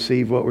breath and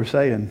receive what we're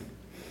saying.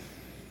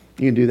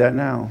 You can do that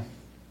now.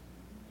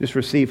 Just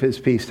receive His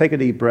peace. Take a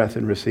deep breath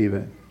and receive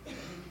it.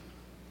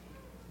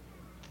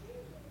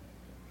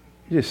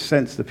 You just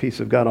sense the peace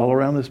of God all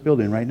around this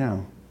building right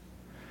now.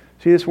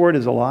 See, this Word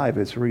is alive.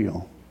 It's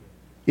real.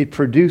 It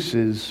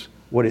produces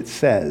what it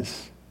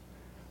says.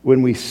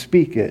 When we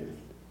speak it,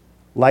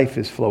 life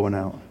is flowing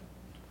out.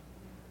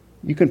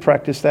 You can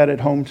practice that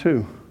at home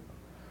too.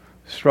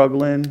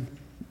 Struggling,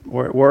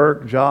 or at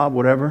work, job,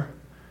 whatever.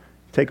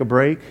 Take a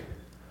break.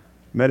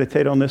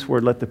 Meditate on this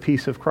word. Let the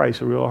peace of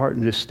Christ rule our heart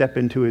and just step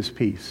into His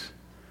peace.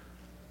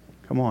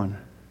 Come on.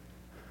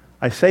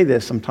 I say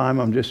this sometimes.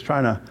 I'm just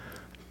trying to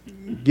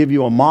give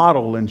you a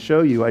model and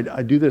show you.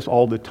 I do this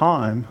all the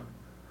time.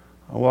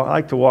 I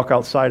like to walk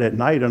outside at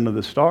night under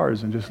the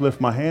stars and just lift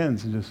my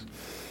hands and just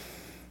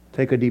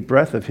take a deep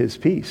breath of His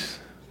peace,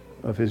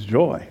 of His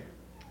joy.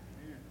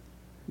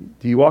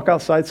 Do you walk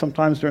outside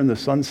sometimes during the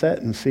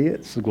sunset and see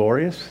it? It's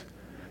glorious.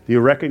 Do you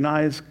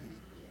recognize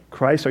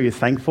Christ? Are you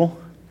thankful?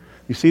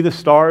 You see the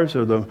stars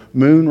or the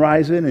moon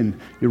rising and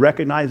you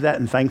recognize that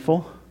and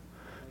thankful?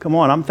 Come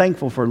on, I'm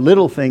thankful for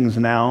little things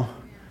now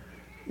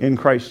in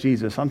Christ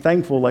Jesus. I'm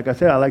thankful, like I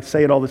said, I like to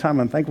say it all the time,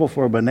 I'm thankful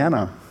for a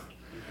banana.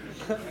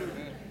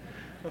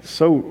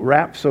 So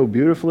wrapped so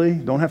beautifully,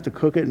 don't have to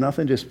cook it,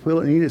 nothing, just peel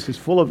it and eat it. It's just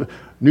full of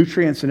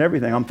nutrients and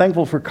everything. I'm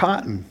thankful for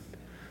cotton.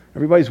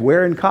 Everybody's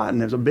wearing cotton.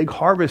 There's a big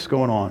harvest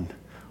going on.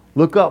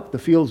 Look up, the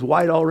field's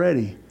white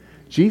already.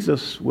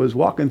 Jesus was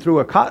walking through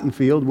a cotton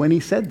field when He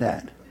said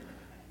that.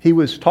 He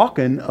was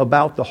talking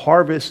about the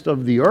harvest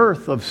of the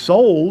earth of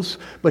souls,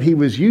 but he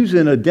was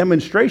using a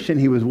demonstration.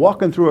 He was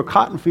walking through a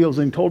cotton field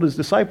and told his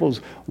disciples,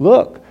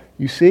 look,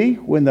 you see,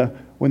 when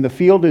the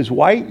field is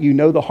white, you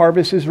know the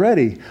harvest is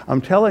ready.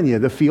 I'm telling you,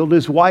 the field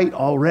is white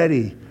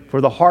already, for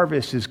the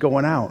harvest is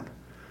going out.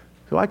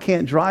 So I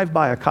can't drive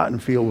by a cotton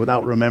field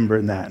without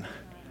remembering that.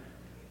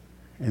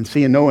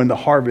 And knowing the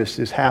harvest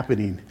is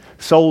happening.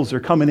 Souls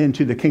are coming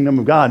into the kingdom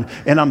of God.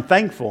 And I'm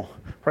thankful.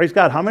 Praise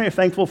God. How many are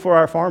thankful for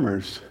our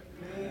farmers?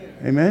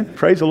 Amen.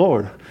 Praise the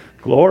Lord.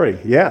 Glory.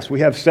 Yes, we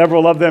have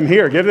several of them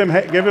here. Give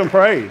them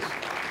praise.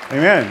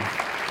 Amen.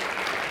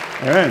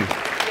 Amen.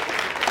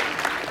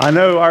 I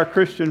know our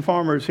Christian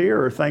farmers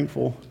here are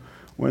thankful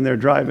when they're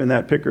driving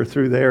that picker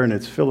through there and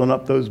it's filling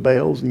up those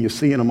bales and you're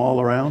seeing them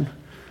all around.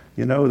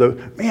 You know,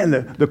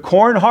 the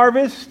corn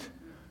harvest,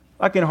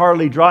 I can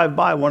hardly drive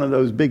by one of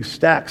those big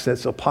stacks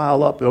that's a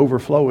pile up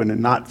overflowing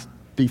and not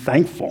be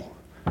thankful.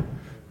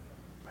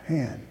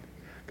 Man,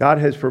 God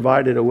has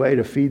provided a way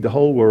to feed the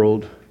whole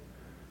world.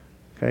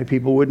 Okay,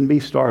 people wouldn't be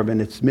starving.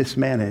 It's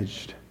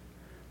mismanaged.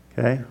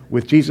 Okay,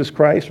 with Jesus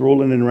Christ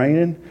ruling and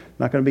reigning,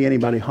 not going to be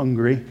anybody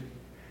hungry.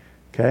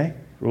 Okay,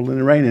 ruling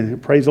and reigning.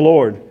 Praise the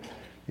Lord.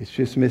 It's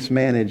just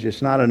mismanaged.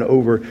 It's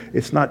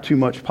not too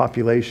much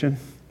population.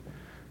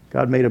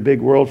 God made a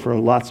big world for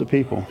lots of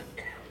people.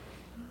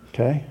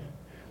 Okay,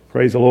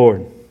 praise the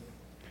Lord.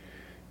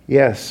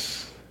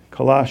 Yes,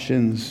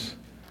 Colossians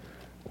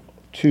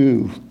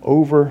 2,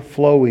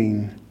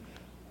 overflowing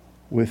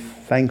with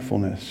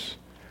thankfulness.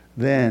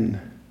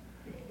 Then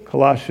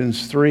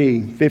Colossians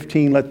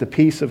 3:15, let the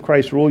peace of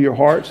Christ rule your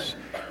hearts.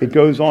 It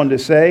goes on to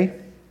say,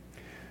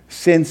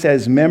 since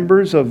as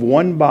members of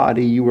one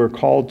body you are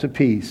called to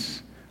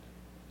peace,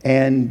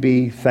 and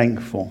be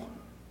thankful.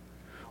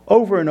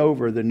 Over and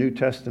over, the New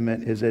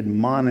Testament is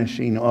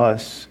admonishing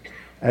us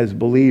as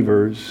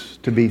believers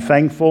to be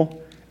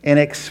thankful and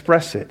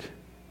express it.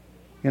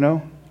 You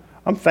know,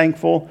 I'm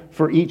thankful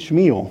for each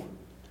meal.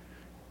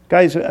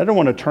 Guys, I don't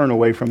want to turn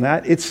away from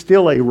that. It's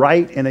still a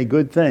right and a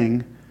good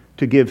thing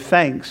to give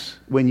thanks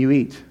when you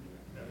eat.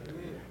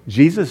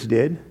 Jesus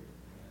did.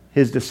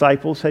 His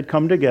disciples had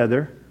come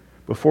together.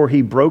 Before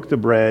he broke the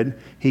bread,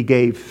 he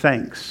gave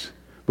thanks.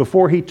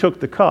 Before he took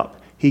the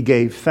cup, he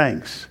gave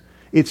thanks.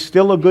 It's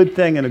still a good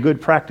thing and a good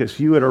practice,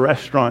 you at a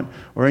restaurant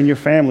or in your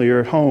family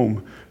or at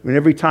home, when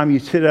every time you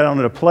sit down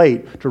at a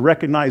plate, to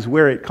recognize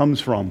where it comes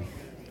from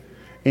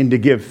and to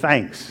give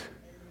thanks.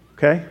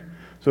 Okay?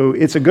 So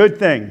it's a good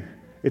thing.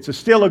 It's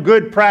still a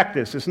good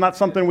practice. It's not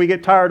something we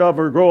get tired of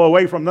or grow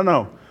away from.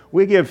 No.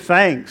 We give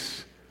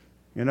thanks.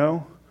 You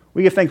know?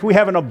 We give thanks. We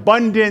have an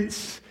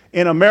abundance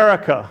in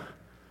America.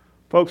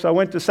 Folks, I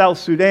went to South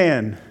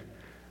Sudan.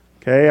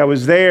 Okay? I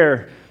was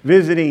there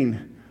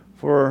visiting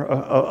for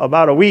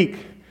about a week.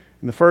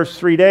 In the first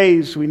 3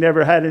 days, we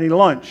never had any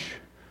lunch.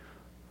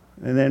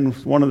 And then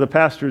one of the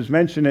pastors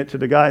mentioned it to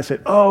the guy and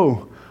said,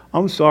 oh,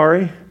 I'm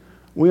sorry.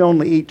 We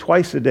only eat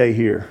twice a day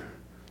here.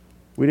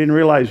 We didn't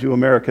realize you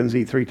Americans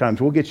eat 3 times.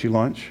 We'll get you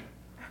lunch.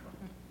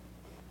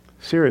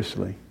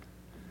 Seriously.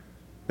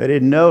 They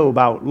didn't know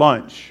about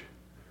lunch.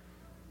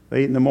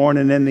 They eat in the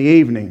morning and in the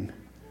evening.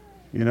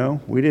 You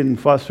know, we didn't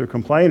fuss or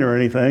complain or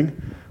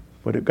anything,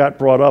 but it got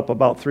brought up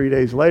about 3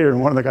 days later,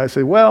 and one of the guys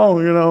said,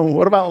 well, you know,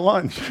 what about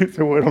lunch? He said,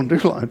 well, we don't do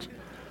lunch.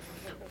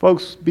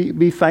 Folks,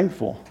 be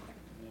thankful.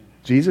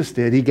 Jesus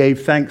did. He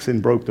gave thanks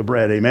and broke the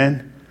bread.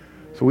 Amen?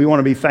 So we want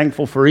to be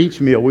thankful for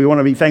each meal. We want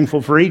to be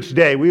thankful for each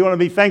day. We want to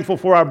be thankful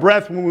for our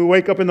breath when we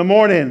wake up in the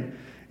morning.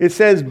 It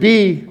says,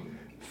 be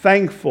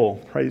thankful.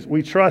 Praise.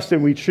 We trust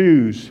and we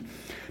choose.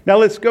 Now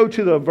let's go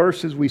to the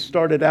verses we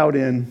started out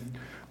in.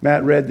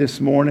 Matt read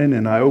this morning,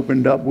 and I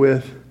opened up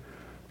with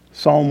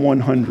Psalm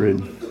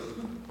 100.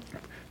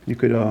 You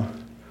could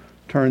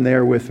turn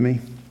there with me.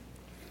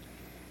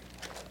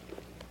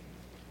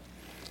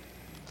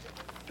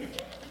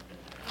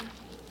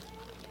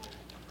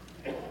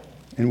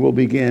 And we'll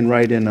begin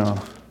right in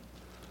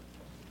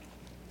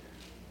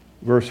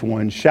verse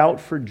 1. Shout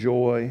for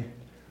joy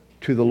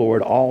to the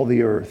Lord, all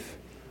the earth.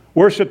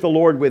 Worship the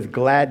Lord with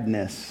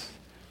gladness.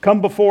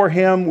 Come before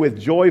him with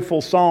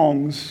joyful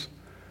songs.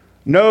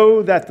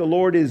 Know that the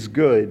Lord is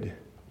good.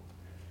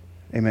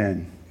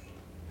 Amen.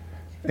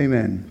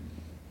 Amen.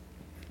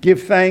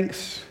 Give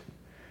thanks.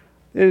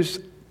 I'm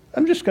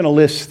just going to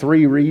list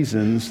 3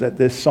 reasons that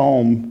this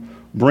psalm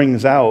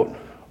brings out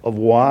of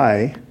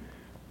why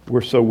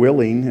we're so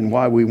willing and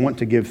why we want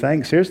to give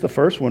thanks. Here's the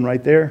first one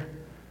right there.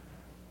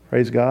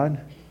 Praise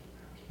God.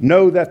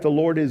 Know that the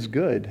Lord is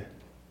good.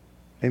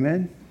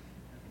 Amen.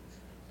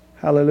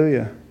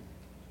 Hallelujah.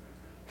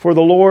 For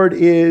the Lord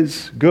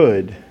is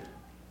good. It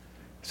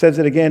says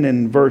it again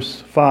in verse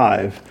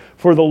 5.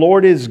 For the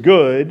Lord is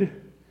good,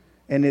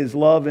 and his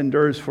love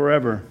endures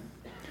forever.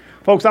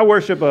 Folks, I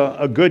worship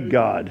a good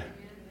God.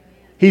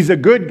 He's a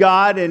good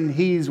God, and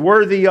he's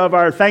worthy of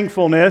our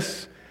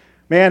thankfulness.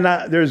 Man,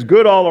 there's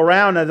good all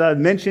around. As I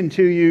mentioned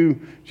to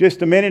you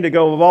just a minute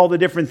ago, of all the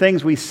different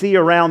things we see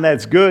around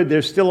that's good,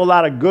 there's still a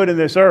lot of good in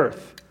this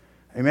earth.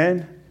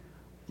 Amen?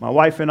 My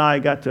wife and I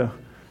got to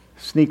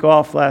sneak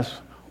off last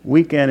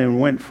weekend and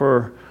went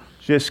for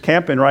just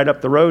camping right up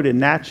the road in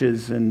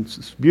Natchez, and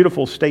it's a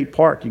beautiful state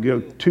park. You go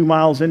 2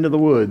 miles into the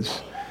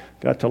woods.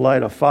 Got to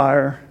light a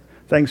fire.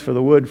 Thanks for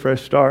the wood,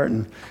 fresh start.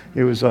 And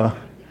it was,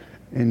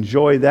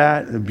 enjoy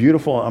that.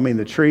 Beautiful. I mean,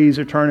 the trees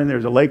are turning.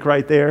 There's a lake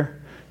right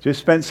there. Just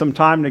spent some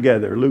time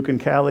together. Luke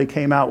and Callie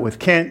came out with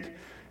Kent.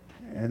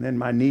 And then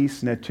my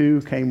niece,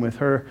 Netu, came with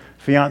her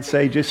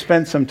fiance. Just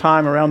spent some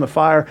time around the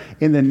fire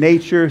in the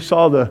nature.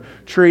 Saw the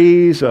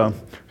trees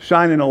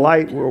shining a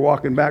light. We were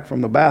walking back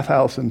from the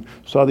bathhouse and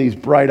saw these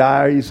bright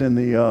eyes in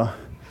the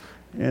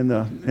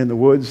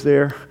woods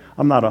there.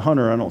 I'm not a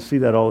hunter. I don't see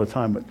that all the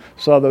time. But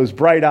saw those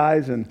bright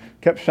eyes and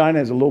kept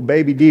shining as a little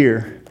baby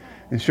deer.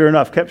 And sure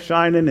enough, kept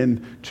shining,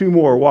 and 2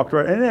 more walked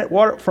right. And it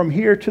walked from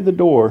here to the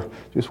door,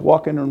 just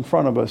walking in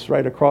front of us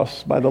right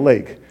across by the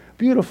lake.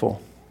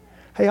 Beautiful.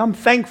 Hey, I'm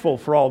thankful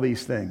for all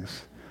these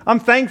things. I'm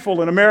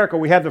thankful in America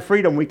we have the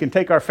freedom. We can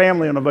take our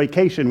family on a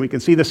vacation. We can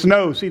see the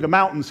snow, see the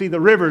mountains, see the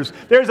rivers.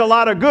 There's a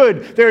lot of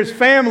good. There's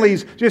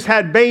families just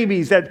had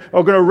babies that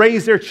are going to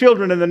raise their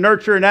children in the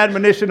nurture and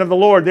admonition of the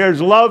Lord.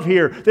 There's love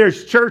here.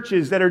 There's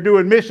churches that are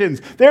doing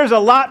missions. There's a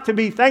lot to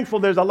be thankful.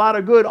 There's a lot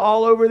of good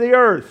all over the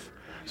earth.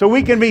 So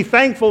we can be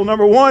thankful,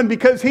 number one,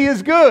 because He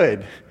is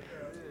good.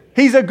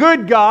 He's a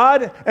good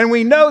God, and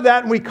we know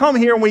that, and we come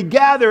here and we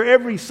gather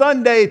every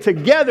Sunday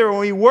together and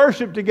we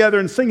worship together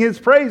and sing His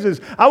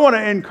praises. I want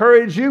to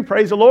encourage you,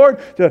 praise the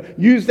Lord, to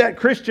use that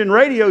Christian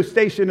radio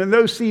station and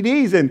those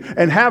CDs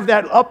and have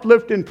that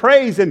uplift and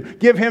praise and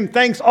give Him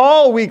thanks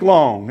all week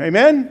long.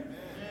 Amen?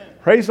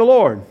 Praise the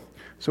Lord.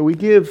 So we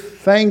give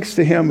thanks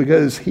to Him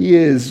because He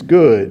is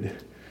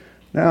good.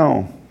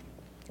 Now,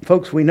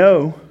 folks, we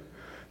know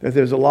that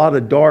there's a lot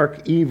of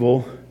dark,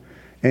 evil,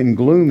 and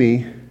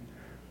gloomy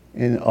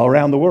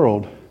around the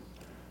world,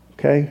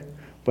 okay?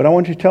 But I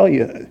want to tell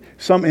you,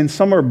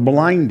 some are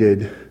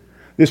blinded.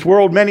 This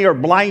world, many are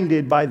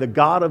blinded by the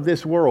god of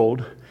this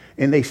world,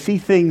 and they see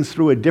things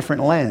through a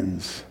different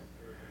lens.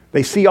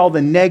 They see all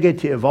the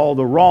negative, all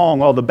the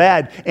wrong, all the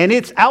bad, and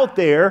it's out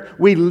there.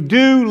 We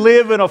do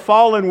live in a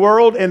fallen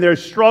world, and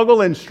there's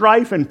struggle and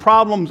strife and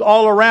problems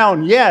all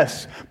around,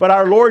 yes, but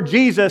our Lord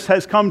Jesus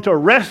has come to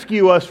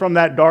rescue us from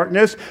that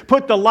darkness,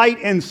 put the light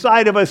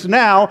inside of us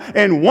now,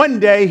 and one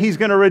day He's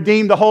going to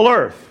redeem the whole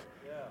earth.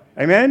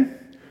 Yeah. Amen?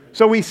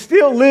 So we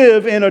still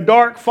live in a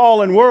dark,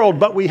 fallen world,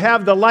 but we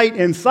have the light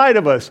inside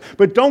of us.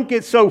 But don't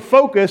get so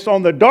focused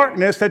on the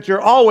darkness that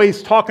you're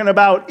always talking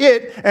about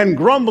it and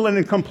grumbling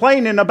and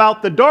complaining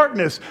about the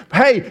darkness.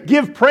 Hey,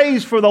 give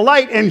praise for the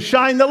light and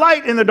shine the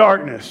light in the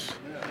darkness.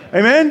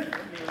 Amen?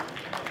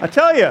 I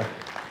tell you,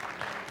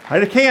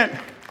 I can't.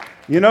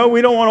 You know,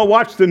 we don't want to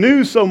watch the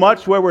news so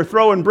much where we're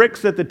throwing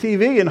bricks at the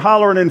TV and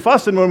hollering and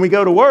fussing when we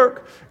go to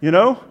work, you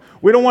know.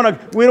 We don't want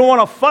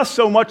to fuss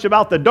so much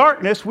about the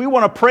darkness. We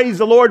want to praise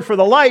the Lord for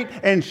the light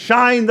and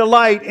shine the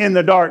light in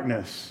the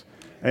darkness.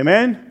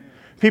 Amen?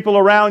 People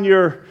around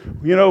your,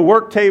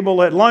 work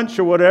table at lunch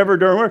or whatever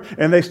during work,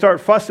 and they start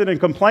fussing and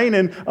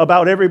complaining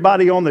about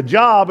everybody on the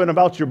job and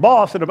about your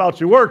boss and about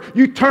your work.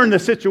 You turn the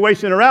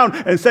situation around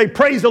and say,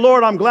 praise the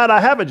Lord, I'm glad I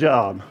have a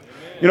job.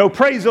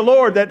 Praise the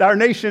Lord that our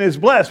nation is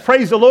blessed.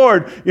 Praise the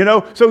Lord,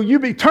 So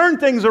you turn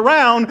things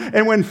around,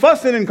 and when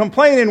fussing and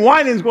complaining and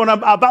whining is going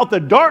about the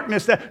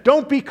darkness, that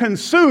don't be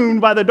consumed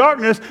by the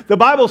darkness. The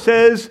Bible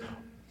says,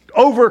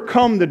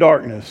 overcome the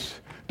darkness.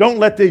 Don't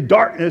let the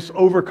darkness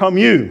overcome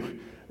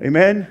you.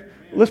 Amen?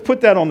 Let's put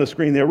that on the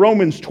screen there.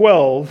 Romans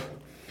 12.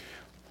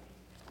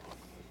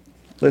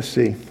 Let's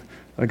see.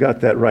 I got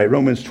that right.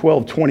 Romans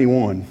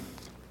 12:21.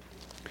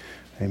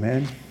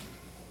 Amen.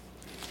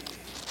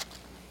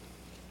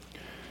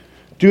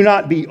 Do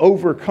not be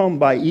overcome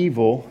by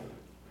evil,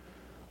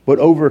 but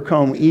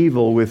overcome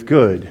evil with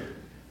good.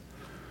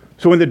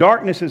 So when the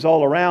darkness is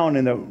all around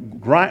and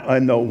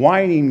the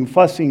whining,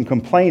 fussing,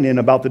 complaining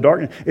about the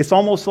darkness, it's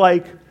almost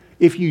like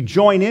if you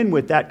join in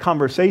with that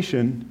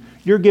conversation,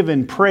 you're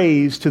giving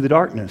praise to the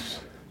darkness.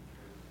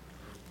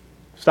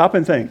 Stop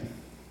and think.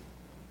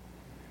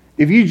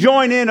 If you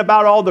join in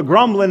about all the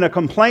grumbling and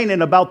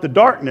complaining about the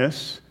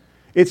darkness,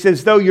 it's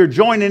as though you're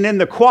joining in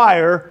the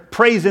choir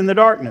praising the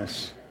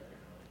darkness.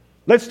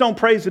 Let's don't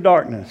praise the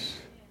darkness.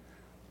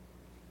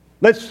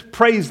 Let's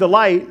praise the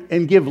light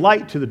and give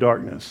light to the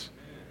darkness.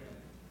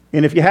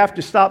 And if you have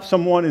to stop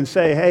someone and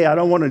say, hey, I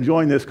don't want to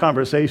join this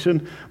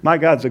conversation, my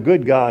God's a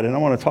good God and I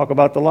want to talk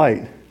about the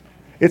light,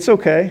 it's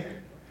okay.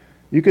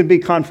 You can be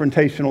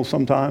confrontational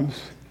sometimes.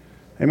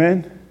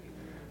 Amen?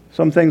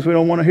 Some things we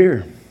don't want to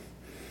hear.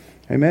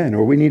 Amen?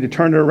 Or we need to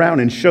turn it around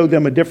and show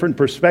them a different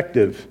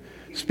perspective.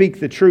 Speak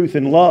the truth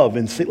in love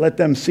and let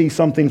them see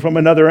something from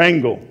another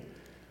angle.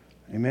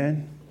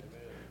 Amen?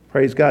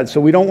 Praise God. So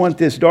we don't want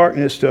this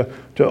darkness to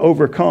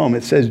overcome.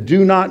 It says,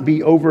 do not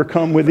be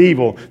overcome with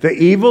evil. The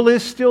evil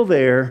is still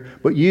there,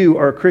 but you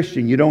are a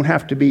Christian. You don't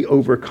have to be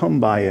overcome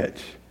by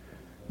it.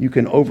 You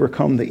can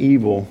overcome the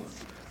evil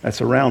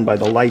that's around by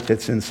the light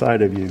that's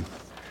inside of you.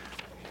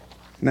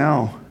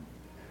 Now,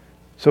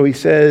 so he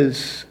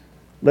says,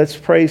 let's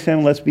praise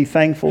Him. Let's be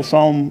thankful.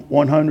 Psalm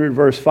 100,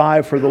 verse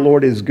 5, for the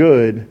Lord is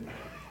good.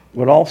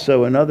 But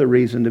also another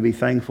reason to be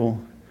thankful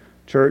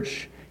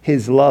Church,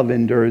 His love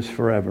endures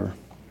forever.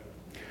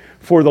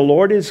 For the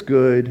Lord is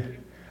good,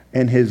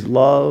 and His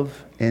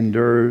love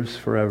endures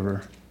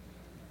forever.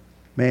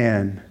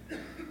 Man,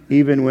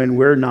 even when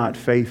we're not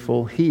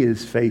faithful, He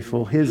is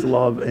faithful. His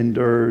love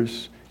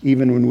endures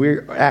even when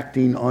we're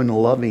acting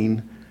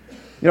unloving.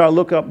 You know, I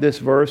look up this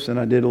verse, and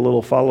I did a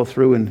little follow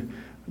through, and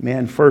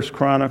man, 1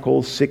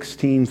 Chronicles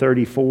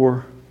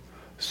 16:34,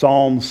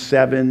 Psalms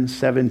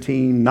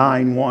 7:17,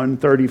 9:1,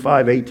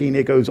 35:18,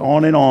 it goes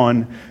on and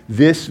on.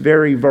 This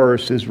very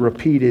verse is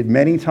repeated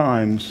many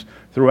times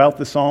throughout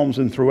the Psalms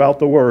and throughout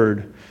the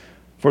Word.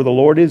 For the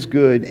Lord is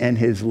good, and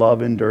His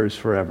love endures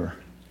forever.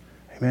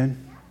 Amen.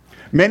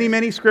 Many,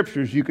 many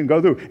scriptures you can go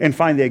through and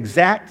find the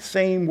exact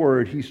same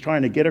word He's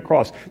trying to get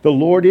across. The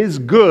Lord is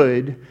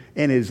good,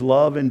 and His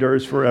love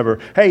endures forever.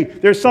 Hey,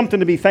 there's something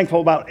to be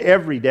thankful about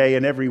every day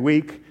and every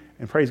week.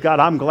 And praise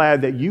God, I'm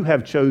glad that you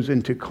have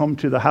chosen to come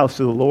to the house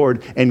of the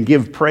Lord and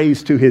give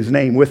praise to His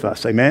name with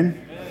us. Amen?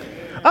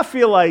 Amen. I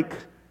feel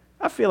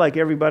like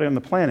everybody on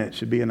the planet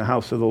should be in the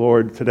house of the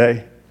Lord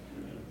today.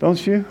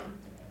 Don't you?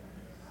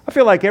 I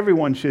feel like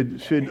everyone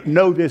should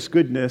know this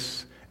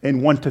goodness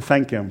and want to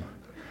thank Him.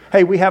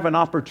 Hey, we have an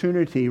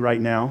opportunity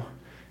right now.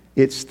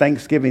 It's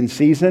Thanksgiving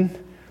season.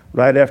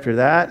 Right after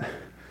that,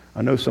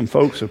 I know some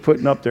folks are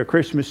putting up their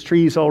Christmas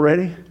trees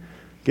already,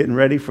 getting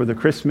ready for the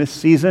Christmas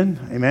season.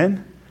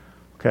 Amen?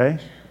 Okay?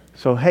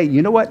 So, hey,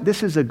 you know what?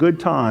 This is a good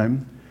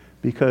time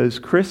because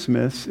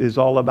Christmas is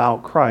all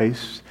about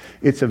Christ.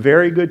 It's a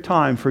very good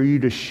time for you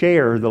to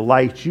share the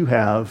light you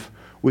have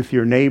with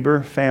your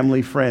neighbor,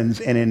 family, friends,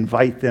 and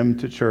invite them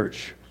to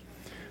church.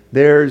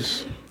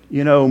 There's,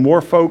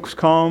 more folks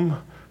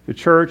come to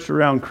church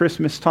around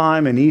Christmas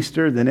time and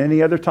Easter than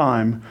any other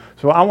time.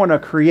 So I want to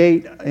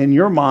create in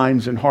your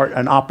minds and heart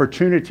an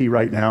opportunity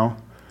right now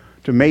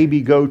to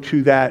maybe go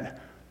to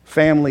that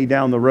family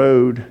down the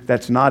road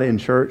that's not in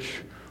church,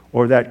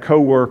 or that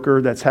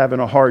coworker that's having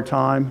a hard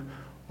time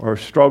or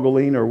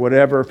struggling or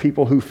whatever,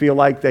 people who feel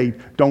like they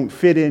don't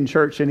fit in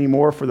church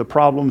anymore for the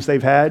problems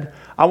they've had.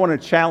 I want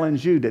to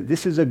challenge you that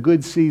this is a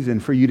good season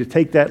for you to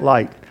take that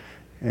light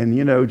and,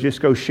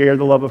 just go share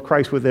the love of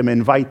Christ with them,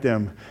 invite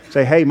them.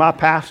 Say, hey, my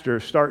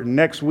pastor starting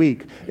next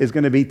week is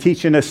going to be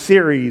teaching a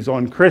series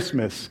on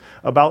Christmas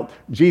about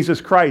Jesus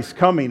Christ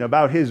coming,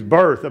 about His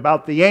birth,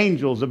 about the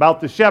angels,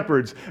 about the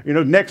shepherds.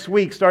 Next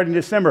week, starting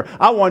December,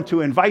 I want to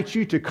invite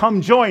you to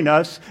come join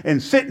us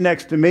and sit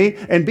next to me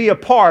and be a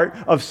part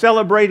of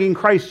celebrating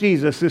Christ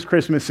Jesus this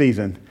Christmas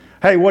season.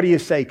 Hey, what do you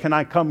say? Can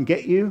I come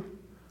get you?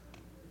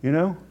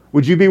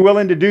 Would you be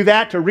willing to do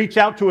that, to reach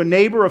out to a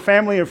neighbor, a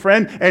family, a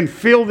friend, and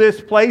fill this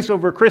place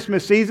over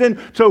Christmas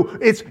season? So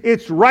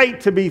it's right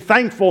to be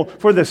thankful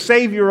for the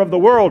Savior of the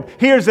world.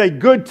 Here's a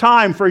good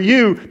time for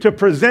you to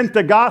present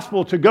the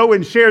gospel, to go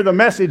and share the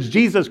message.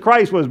 Jesus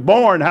Christ was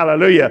born,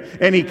 hallelujah,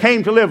 and He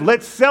came to live.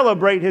 Let's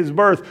celebrate His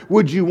birth.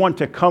 Would you want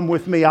to come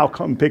with me? I'll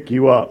come pick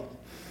you up.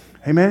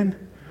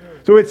 Amen?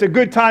 So it's a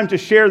good time to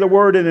share the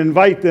word and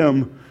invite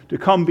them to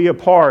come be a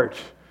part.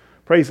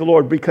 Praise the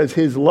Lord, because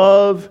His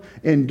love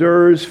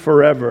endures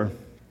forever.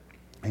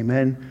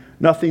 Amen.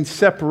 Nothing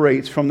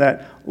separates from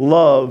that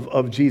love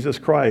of Jesus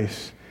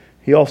Christ.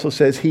 He also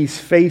says He's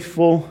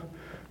faithful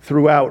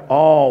throughout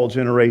all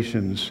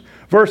generations.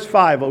 Verse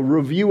 5, I'll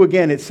review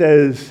again. It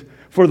says,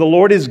 for the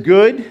Lord is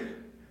good,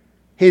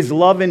 His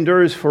love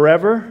endures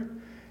forever,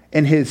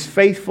 and His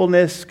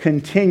faithfulness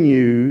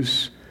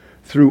continues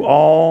through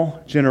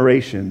all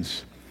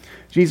generations.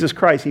 Jesus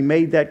Christ, He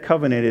made that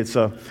covenant. It's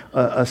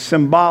a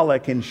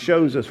symbolic and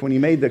shows us when He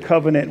made the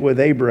covenant with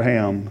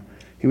Abraham,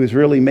 He was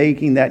really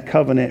making that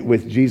covenant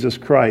with Jesus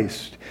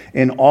Christ.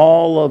 And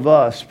all of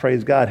us,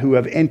 praise God, who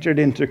have entered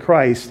into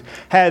Christ,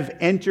 have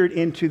entered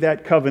into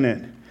that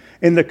covenant.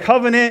 And the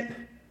covenant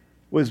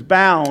was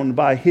bound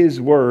by His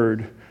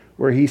word,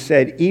 where He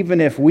said, even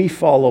if we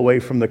fall away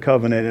from the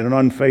covenant and are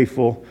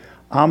unfaithful,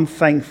 I'm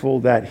thankful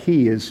that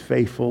He is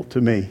faithful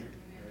to me.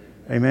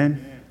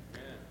 Amen.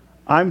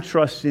 I'm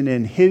trusting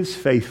in His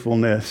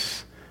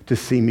faithfulness to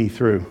see me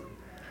through.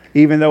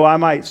 Even though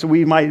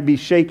we might be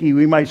shaky,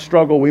 we might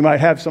struggle, we might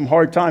have some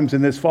hard times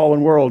in this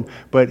fallen world,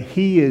 but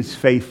He is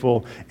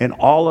faithful, and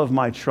all of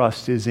my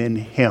trust is in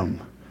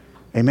Him.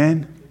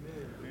 Amen?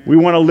 We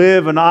want to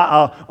live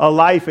a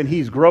life, and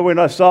He's growing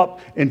us up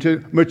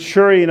into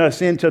maturing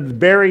us into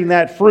bearing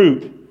that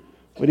fruit.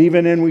 But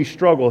even when we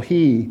struggle,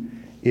 He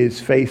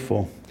is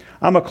faithful.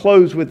 I'm going to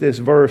close with this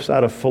verse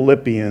out of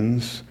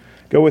Philippians.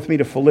 Go with me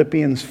to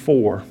Philippians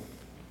 4.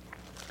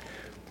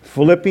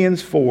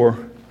 Philippians 4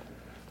 will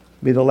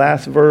be the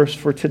last verse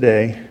for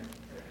today.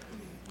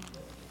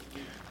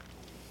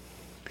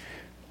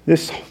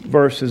 This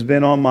verse has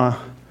been on my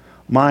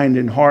mind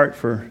and heart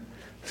for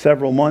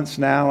several months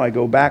now. I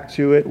go back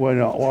to it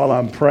while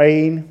I'm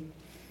praying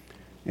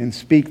and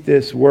speak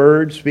this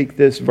word, speak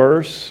this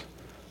verse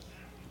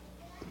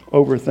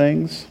over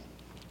things.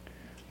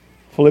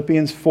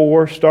 Philippians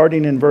 4,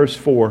 starting in verse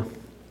 4.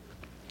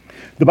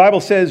 The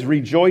Bible says,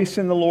 rejoice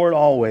in the Lord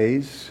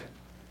always.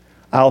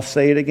 I'll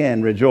say it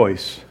again,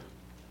 rejoice.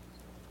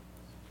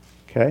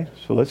 Okay,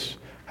 so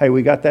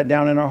we got that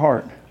down in our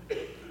heart.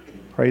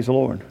 Praise the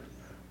Lord.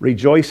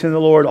 Rejoice in the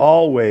Lord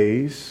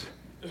always.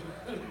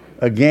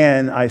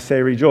 Again, I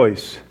say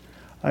rejoice.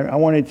 I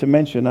wanted to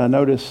mention, I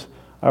noticed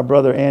our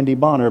brother Andy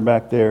Bonner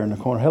back there in the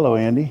corner. Hello,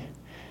 Andy.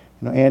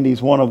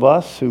 Andy's one of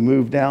us who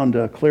moved down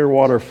to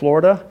Clearwater,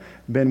 Florida.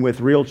 Been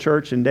with Real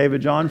Church in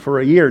David John for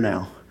a year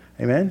now.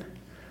 Amen?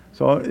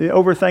 So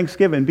over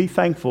Thanksgiving, be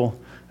thankful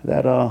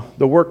that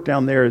the work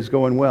down there is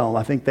going well.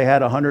 I think they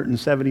had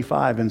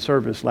 175 in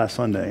service last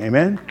Sunday.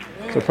 Amen?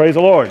 So praise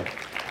the Lord.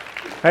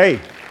 Hey,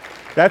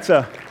 that's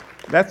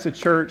a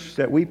church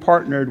that we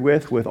partnered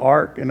with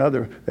ARC and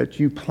other, that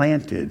you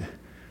planted.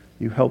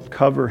 You helped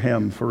cover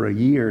him for a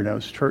year. And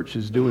those church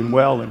is doing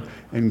well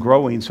and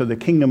growing. So the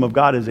kingdom of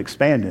God is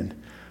expanding.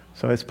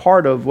 So it's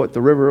part of what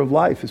the River of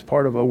Life is,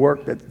 part of a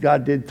work that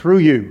God did through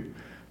you.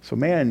 So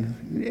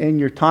man, in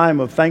your time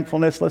of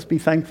thankfulness, let's be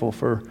thankful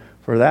for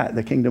that,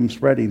 the kingdom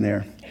spreading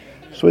there.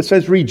 So it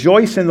says,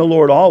 rejoice in the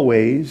Lord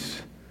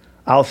always.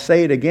 I'll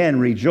say it again,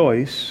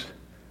 rejoice.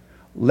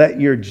 Let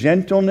your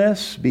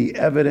gentleness be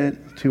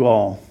evident to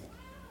all.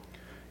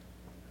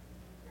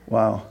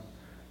 Wow.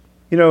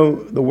 You know,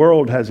 the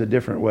world has a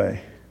different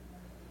way.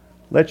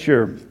 Let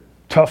your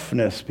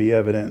toughness be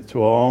evident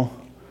to all.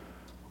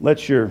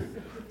 Let your,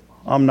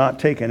 I'm not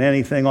taking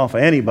anything off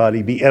of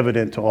anybody, be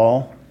evident to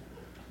all.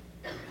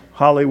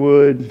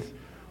 Hollywood,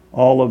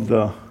 all of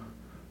the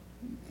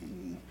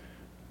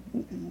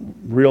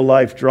real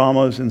life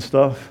dramas and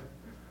stuff,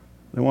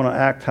 they want to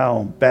act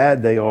how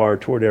bad they are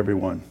toward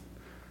everyone.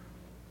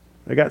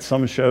 They got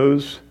some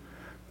shows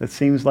that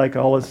seems like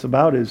all it's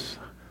about is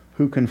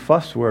who can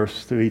fuss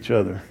worse to each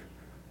other.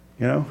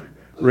 You know,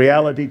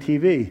 reality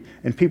TV.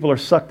 And people are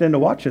sucked into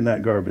watching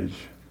that garbage.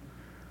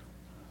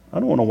 I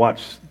don't want to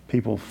watch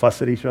people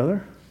fuss at each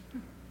other.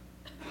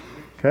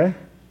 Okay?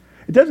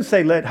 It doesn't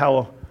say let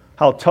how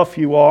tough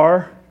you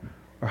are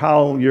or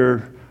how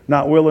you're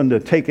not willing to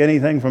take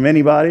anything from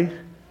anybody.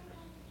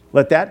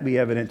 Let that be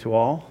evident to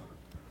all.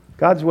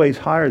 God's way is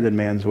higher than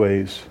man's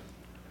ways.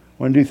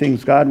 Want to do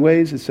things God's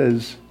ways? It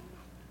says,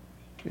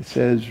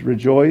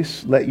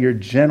 rejoice, let your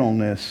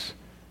gentleness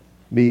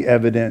be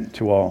evident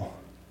to all.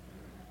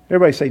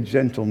 Everybody say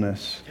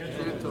gentleness.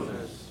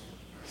 Gentleness.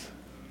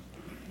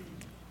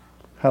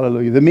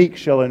 Hallelujah. The meek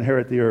shall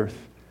inherit the earth.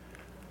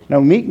 Now,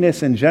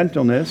 meekness and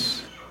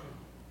gentleness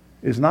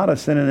is not a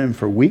synonym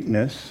for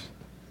weakness.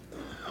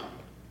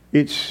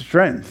 It's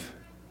strength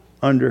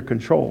under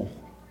control.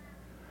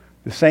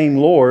 The same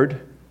Lord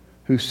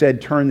who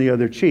said, turn the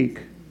other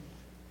cheek,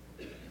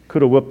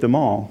 could have whipped them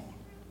all.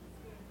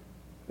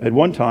 At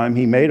one time,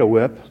 he made a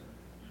whip,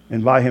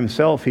 and by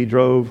himself, he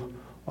drove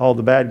all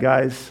the bad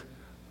guys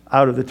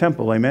out of the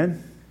temple.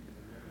 Amen?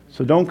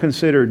 So don't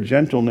consider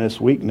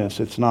gentleness weakness.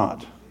 It's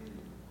not.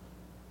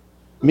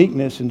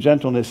 Meekness and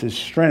gentleness is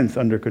strength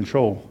under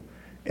control.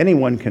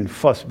 Anyone can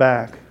fuss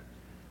back.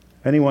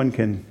 Anyone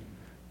can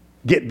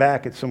get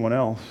back at someone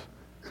else.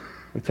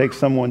 It takes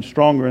someone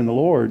stronger in the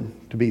Lord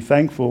to be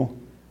thankful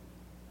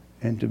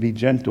and to be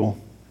gentle.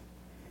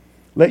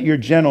 Let your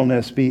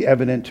gentleness be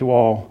evident to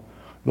all.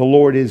 The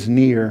Lord is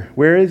near.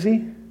 Where is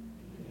he?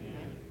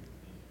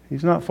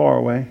 He's not far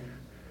away.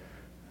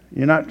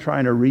 You're not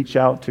trying to reach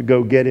out to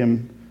go get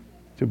him,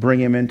 to bring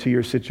him into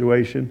your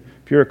situation.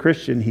 If you're a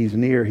Christian, he's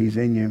near. He's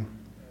in you.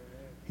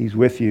 He's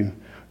with you.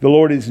 The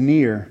Lord is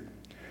near.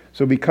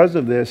 So because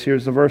of this,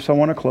 here's the verse I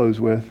want to close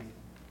with.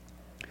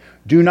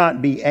 Do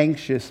not be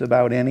anxious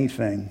about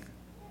anything.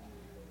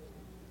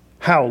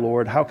 How,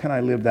 Lord? How can I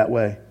live that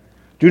way?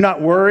 Do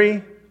not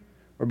worry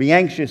or be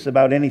anxious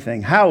about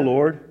anything. How,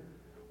 Lord?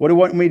 What do you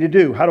want me to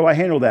do? How do I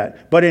handle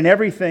that? But in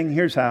everything,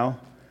 here's how.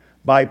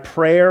 By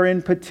prayer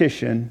and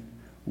petition,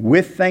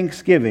 with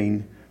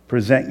thanksgiving,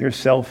 present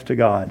yourself to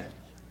God.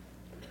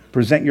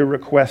 Present your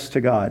request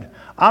to God.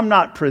 I'm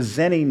not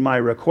presenting my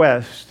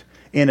request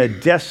in a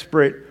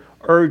desperate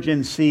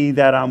urgency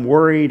that I'm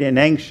worried and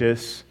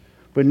anxious,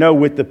 but no,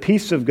 with the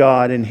peace of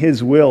God and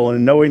his will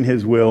and knowing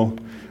his will,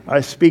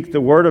 I speak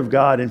the word of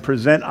God and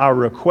present our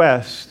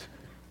request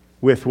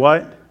with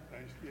what?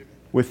 Thanksgiving.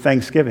 With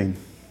thanksgiving.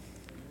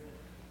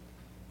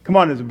 Come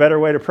on, there's a better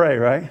way to pray,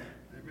 right?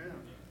 Amen.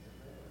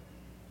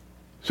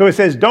 So it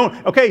says,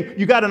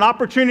 you got an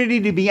opportunity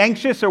to be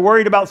anxious or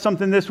worried about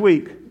something this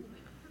week.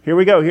 Here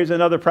we go. Here's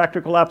another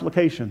practical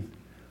application.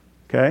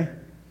 Okay?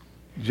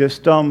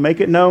 Just make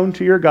it known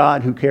to your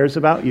God who cares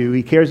about you.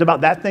 He cares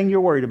about that thing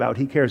you're worried about.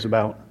 He cares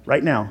about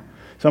right now.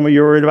 Some of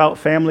you are worried about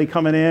family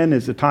coming in.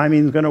 Is the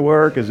timing going to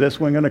work? Is this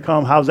one going to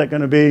come? How's that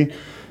going to be?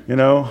 You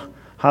know,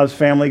 how's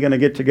family going to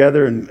get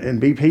together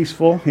and be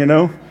peaceful? You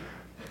know,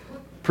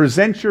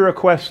 present your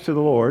request to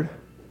the Lord.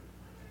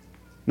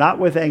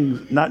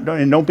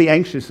 And don't be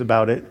anxious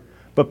about it,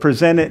 but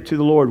present it to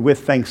the Lord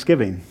with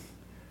thanksgiving.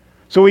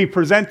 So we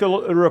present the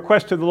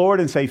request to the Lord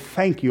and say,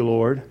 thank you,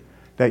 Lord,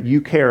 that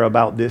you care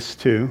about this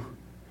too.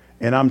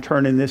 And I'm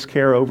turning this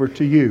care over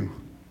to you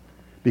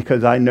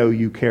because I know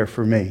you care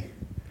for me.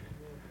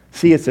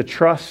 See, it's a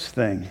trust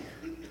thing,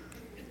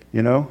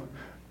 you know.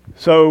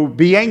 So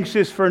be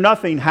anxious for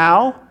nothing.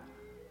 How?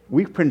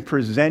 We can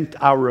present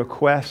our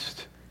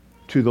request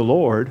to the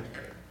Lord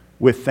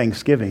with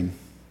thanksgiving.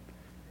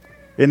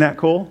 Isn't that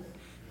cool?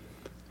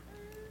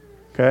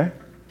 Okay.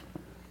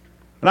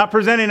 We're not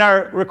presenting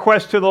our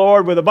request to the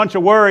Lord with a bunch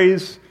of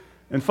worries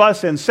and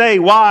fuss and say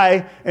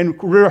why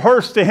and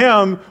rehearse to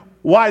Him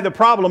why the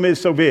problem is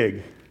so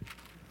big.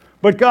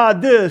 But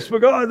God this,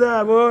 but God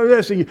that, but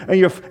this. And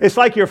it's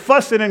like you're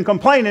fussing and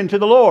complaining to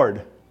the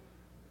Lord.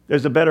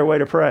 There's a better way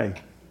to pray.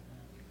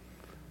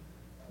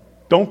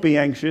 Don't be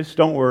anxious,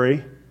 don't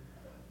worry.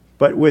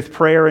 But with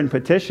prayer and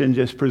petition,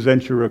 just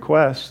present your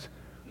request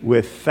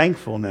with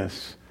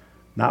thankfulness,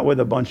 not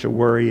with a bunch of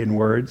worry and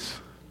words.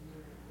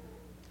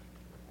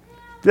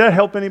 Did that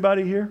help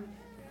anybody here?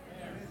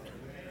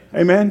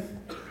 Amen?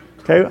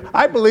 Okay,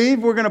 I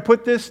believe we're going to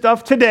put this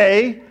stuff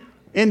today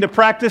into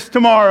practice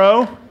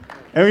tomorrow,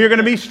 and you're going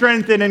to be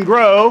strengthened and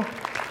grow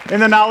in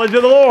the knowledge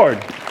of the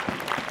Lord.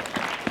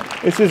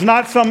 This is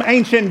not some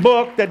ancient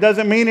book that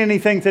doesn't mean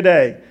anything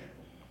today.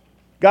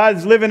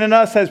 God's living in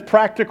us has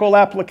practical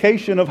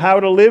application of how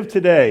to live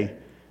today,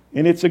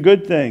 and it's a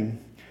good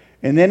thing.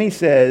 And then he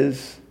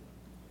says,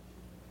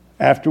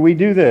 after we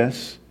do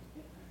this,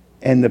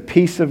 and the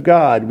peace of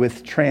God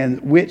which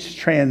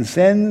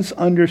transcends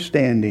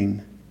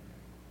understanding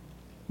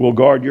will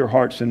guard your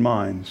hearts and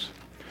minds.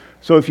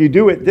 So if you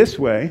do it this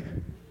way,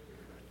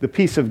 the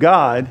peace of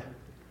God,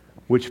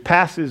 which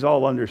passes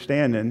all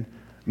understanding,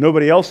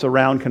 nobody else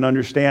around can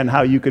understand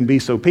how you can be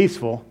so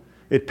peaceful.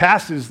 It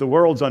passes the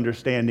world's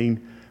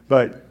understanding,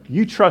 but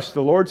you trust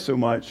the Lord so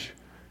much,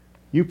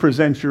 you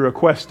present your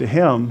request to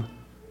Him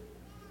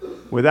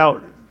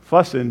without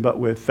fussing, but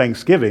with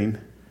thanksgiving.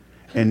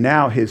 And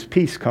now His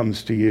peace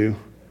comes to you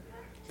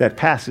that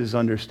passes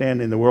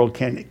understanding. The world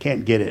can't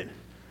get it.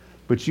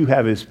 But you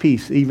have His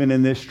peace even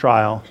in this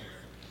trial.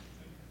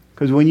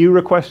 Because when you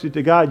requested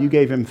to God, you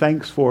gave Him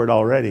thanks for it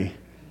already.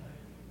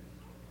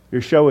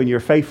 You're showing your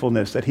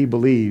faithfulness that He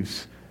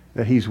believes,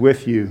 that He's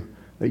with you,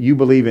 that you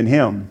believe in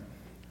Him,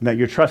 and that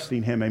you're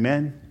trusting Him.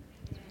 Amen?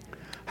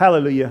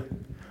 Hallelujah.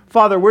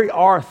 Father, we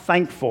are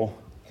thankful.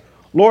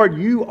 Lord,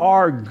 you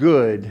are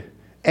good,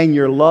 and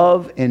your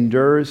love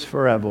endures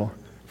forever.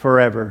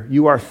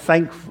 You are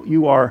thankful.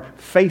 You are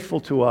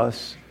faithful to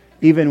us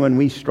even when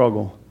we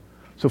struggle.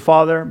 So,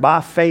 Father,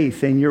 by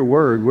faith in your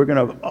word, we're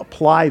going to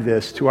apply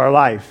this to our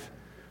life.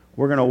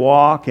 We're going to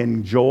walk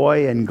in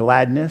joy and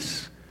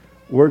gladness.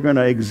 We're going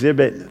to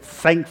exhibit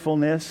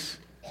thankfulness,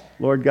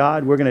 Lord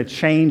God. We're going to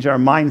change our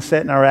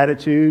mindset and our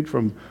attitude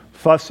from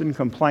fussing,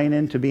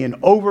 complaining to being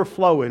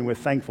overflowing with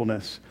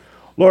thankfulness.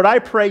 Lord, I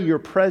pray your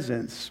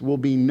presence will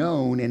be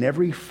known in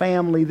every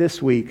family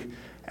this week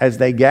as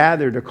they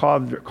gather to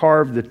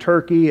carve the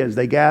turkey, as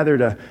they gather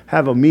to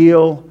have a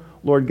meal,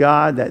 Lord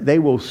God, that they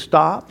will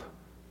stop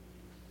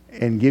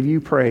and give you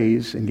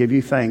praise and give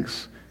you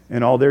thanks,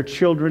 and all their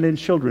children and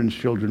children's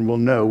children will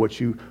know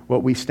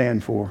what we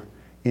stand for.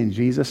 In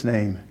Jesus'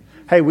 name.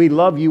 Hey, we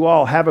love you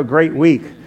all. Have a great week.